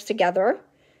colors together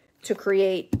to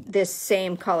create this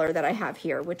same color that I have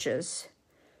here, which is,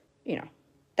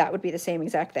 that would be the same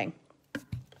exact thing.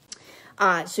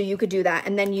 So you could do that,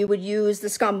 and then you would use the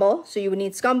Scumble. So you would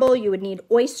need Scumble, you would need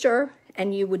Oyster,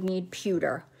 and you would need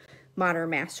Pewter, Modern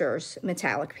Masters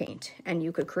metallic paint, and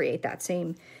you could create that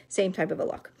same type of a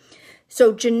look.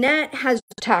 So Jeanette has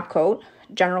top coat,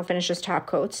 General Finishes top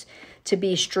coats, to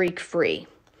be streak free.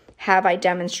 Have I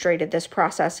demonstrated this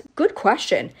process? Good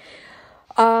question.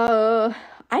 I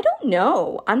don't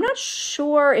know. I'm not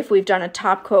sure if we've done a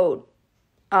top coat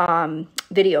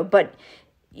video, but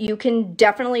you can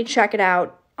definitely check it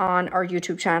out on our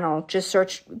YouTube channel. Just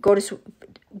go to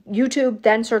YouTube,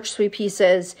 then search Sweet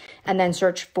Pieces, and then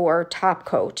search for top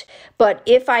coat. But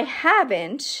if I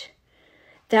haven't,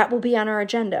 that will be on our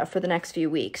agenda for the next few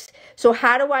weeks. So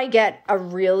how do I get a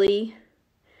really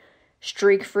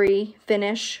streak-free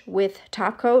finish with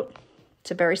top coat?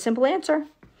 It's a very simple answer.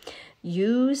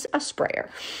 Use a sprayer.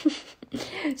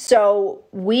 So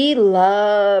we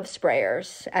love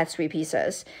sprayers at Sweet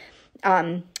Pieces.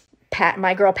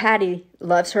 My girl Patty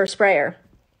loves her sprayer.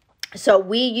 So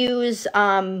we use,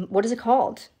 what is it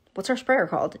called? What's our sprayer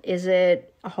called? Is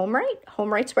it a HomeRite?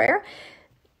 HomeRite sprayer?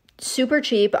 Super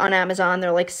cheap on Amazon.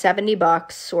 They're like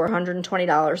 $70 or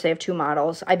 $120. They have 2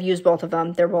 models. I've used both of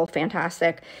them. They're both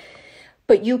fantastic.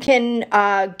 But you can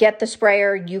get the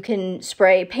sprayer. You can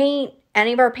spray paint.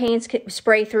 Any of our paints can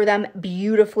spray through them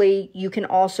beautifully. You can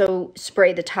also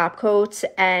spray the top coats.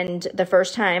 And the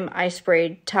first time I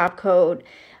sprayed top coat,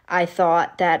 I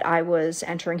thought that I was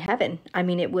entering heaven. I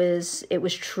mean, it was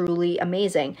truly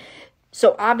amazing.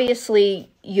 So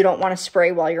obviously you don't want to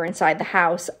spray while you're inside the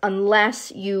house unless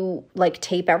you like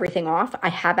tape everything off. I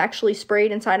have actually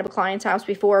sprayed inside of a client's house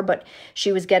before, but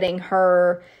she was getting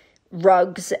her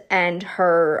rugs and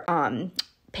her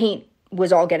paint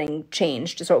was all getting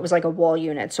changed. So it was like a wall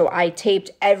unit. So I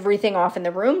taped everything off in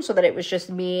the room so that it was just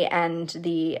me and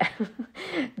the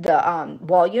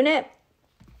wall unit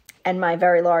and my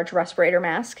very large respirator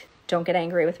mask. Don't get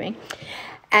angry with me.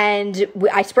 And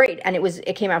I sprayed and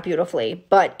it came out beautifully.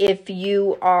 But if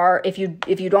you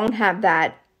don't have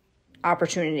that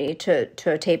opportunity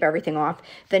to tape everything off,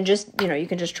 then just, you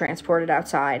can just transport it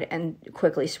outside and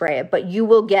quickly spray it. But you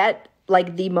will get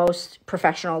like the most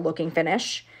professional looking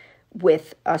finish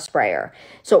with a sprayer.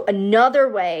 So another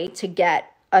way to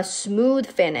get a smooth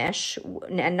finish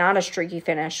and not a streaky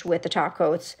finish with the top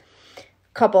coats,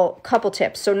 couple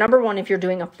tips. So number one, if you're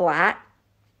doing a flat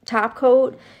top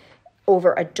coat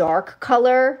over a dark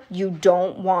color, you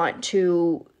don't want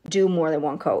to do more than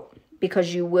one coat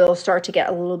because you will start to get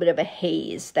a little bit of a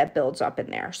haze that builds up in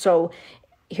there. So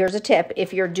here's a tip.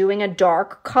 If you're doing a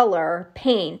dark color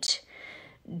paint,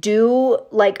 do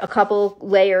like a couple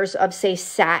layers of, say,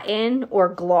 satin or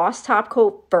gloss top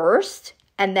coat first,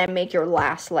 and then make your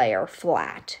last layer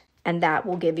flat. And that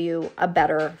will give you a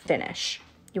better finish.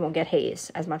 You won't get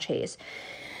as much haze.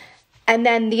 And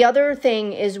then the other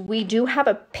thing is we do have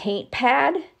a paint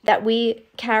pad that we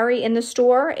carry in the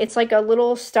store. It's like a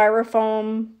little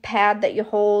styrofoam pad that you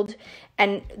hold.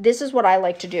 And this is what I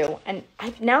like to do. And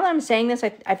now that I'm saying this,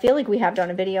 I feel like we have done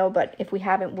a video, but if we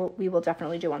haven't, we will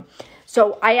definitely do one.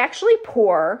 So I actually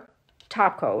pour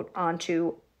top coat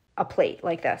onto a plate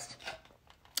like this.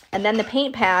 And then the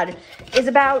paint pad is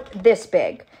about this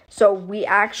big. So we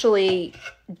actually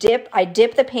I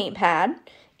dip the paint pad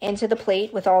into the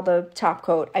plate with all the top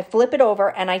coat. I flip it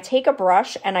over and I take a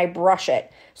brush and I brush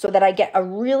it so that I get a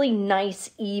really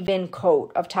nice even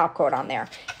coat of top coat on there.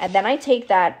 And then I take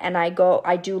that and I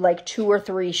do like 2 or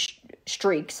 3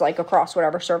 streaks like across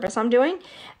whatever surface I'm doing.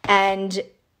 And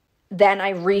then I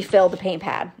refill the paint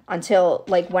pad until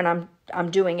like when I'm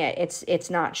doing it, it's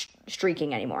not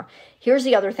streaking anymore. Here's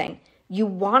the other thing. You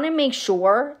want to make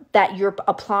sure that you're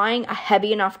applying a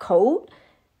heavy enough coat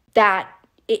that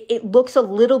it looks a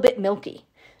little bit milky.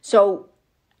 So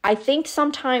I think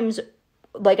sometimes,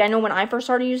 like I know when I first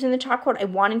started using the top coat, I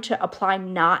wanted to apply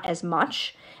not as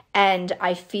much. And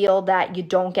I feel that you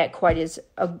don't get quite as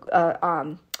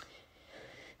a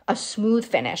smooth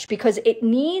finish because it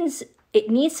needs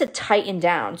to tighten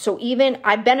down. So even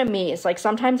I've been amazed, like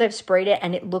sometimes I've sprayed it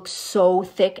and it looks so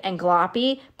thick and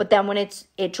gloppy, but then when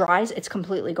it dries, it's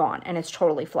completely gone and it's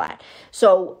totally flat.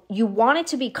 So you want it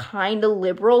to be kind of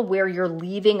liberal where you're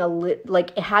leaving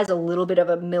like it has a little bit of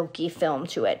a milky film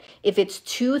to it. If it's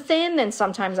too thin, then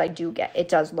sometimes it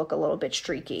does look a little bit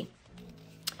streaky.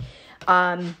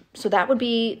 So that would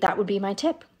be my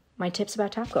tip. My tips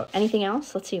about top coat. Anything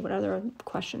else? Let's see. What other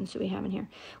questions do we have in here?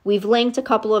 We've linked a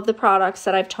couple of the products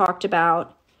that I've talked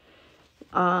about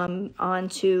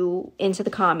into the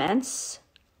comments.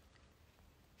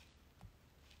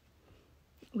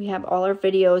 We have all our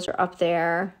videos are up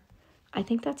there. I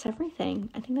think that's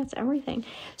everything.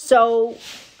 So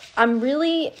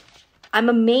I'm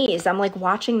amazed. I'm like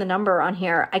watching the number on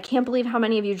here. I can't believe how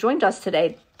many of you joined us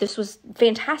today. This was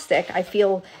fantastic. I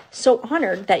feel so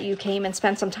honored that you came and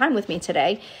spent some time with me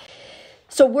today.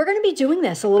 So we're going to be doing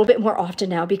this a little bit more often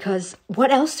now because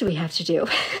what else do we have to do?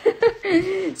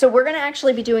 So we're going to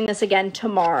actually be doing this again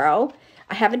tomorrow.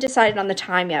 I haven't decided on the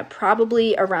time yet,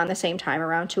 probably around the same time,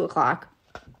 around 2 o'clock.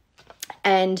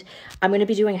 And I'm going to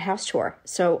be doing a house tour.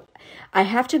 So I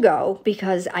have to go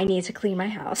because I need to clean my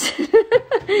house.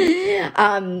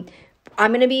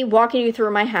 I'm going to be walking you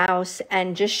through my house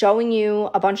and just showing you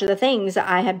a bunch of the things that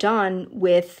I have done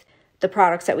with the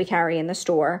products that we carry in the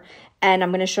store. And I'm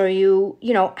going to show you,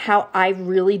 how I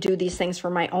really do these things for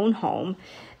my own home,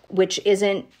 which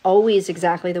isn't always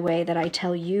exactly the way that I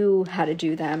tell you how to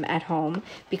do them at home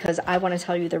because I want to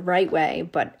tell you the right way,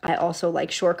 but I also like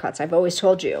shortcuts. I've always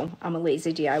told you I'm a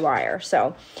lazy DIYer.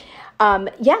 So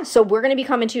Yeah, so we're going to be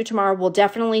coming to you tomorrow. We'll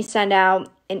definitely send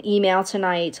out an email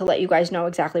tonight to let you guys know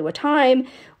exactly what time.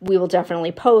 We will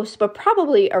definitely post, but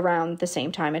probably around the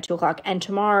same time at 2 o'clock. And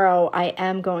tomorrow I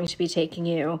am going to be taking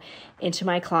you into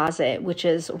my closet, which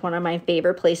is one of my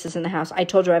favorite places in the house. I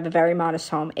told you I have a very modest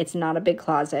home. It's not a big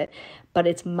closet, but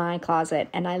it's my closet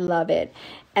and I love it.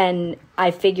 And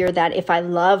I figure that if I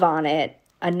love on it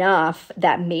enough,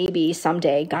 that maybe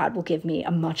someday God will give me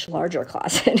a much larger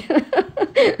closet.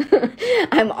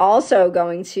 I'm also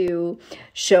going to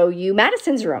show you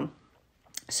Madison's room.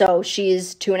 So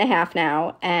she's 2.5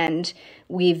 now, and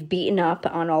we've beaten up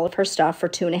on all of her stuff for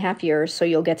 2.5 years. So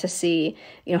you'll get to see,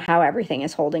 how everything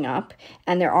is holding up.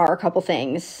 And there are a couple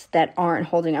things that aren't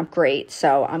holding up great.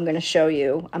 So I'm going to show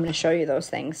you those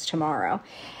things tomorrow.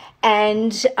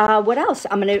 And what else?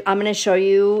 I'm gonna show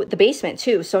you the basement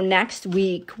too. So next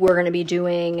week we're gonna be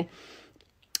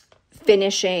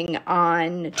finishing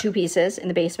on 2 pieces in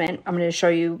the basement. I'm going to show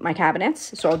you my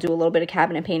cabinets. So I'll do a little bit of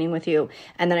cabinet painting with you.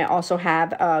 And then I also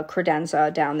have a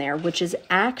credenza down there, which is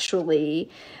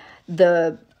actually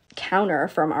the counter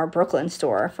from our Brooklyn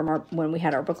store, when we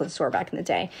had our Brooklyn store back in the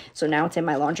day. So now it's in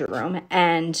my laundry room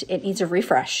and it needs a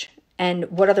refresh. And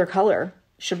what other color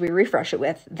should we refresh it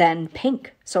with than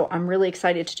pink? So I'm really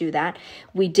excited to do that.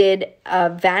 We did a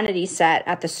vanity set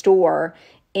at the store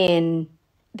in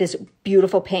this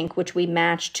beautiful pink, which we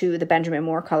matched to the Benjamin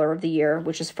Moore color of the year,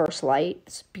 which is First Light.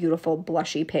 It's beautiful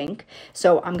blushy pink.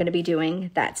 So I'm going to be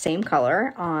doing that same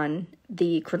color on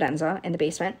the credenza in the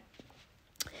basement.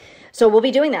 So we'll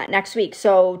be doing that next week.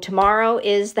 So tomorrow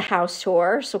is the house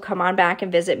tour. So come on back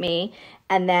and visit me.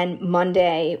 And then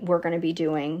Monday, we're going to be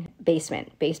doing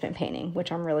basement painting, which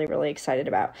I'm really, really excited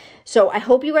about. So I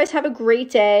hope you guys have a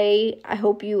great day. I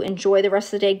hope you enjoy the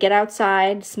rest of the day. Get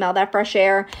outside, smell that fresh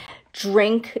air,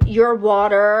 drink your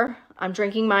water. I'm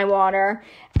drinking my water.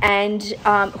 And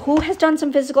who has done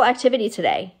some physical activity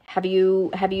today? Have you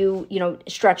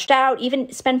stretched out? Even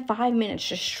spend 5 minutes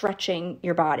just stretching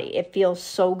your body. It feels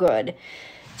so good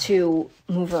to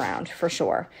move around for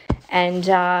sure. And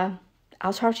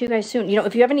I'll talk to you guys soon.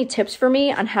 If you have any tips for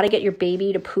me on how to get your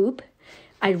baby to poop,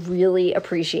 I really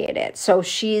appreciate it. So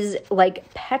she's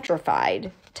like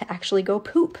petrified to actually go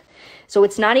poop. So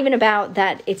it's not even about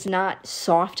that it's not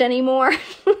soft anymore.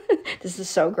 This is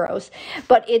so gross.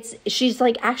 But she's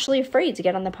like actually afraid to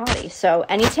get on the potty. So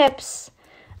any tips,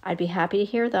 I'd be happy to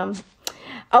hear them.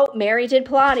 Oh, Mary did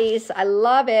Pilates. I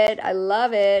love it. I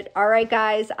love it. All right,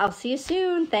 guys, I'll see you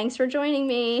soon. Thanks for joining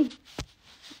me.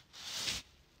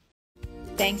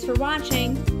 Thanks for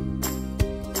watching.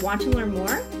 Want to learn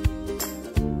more?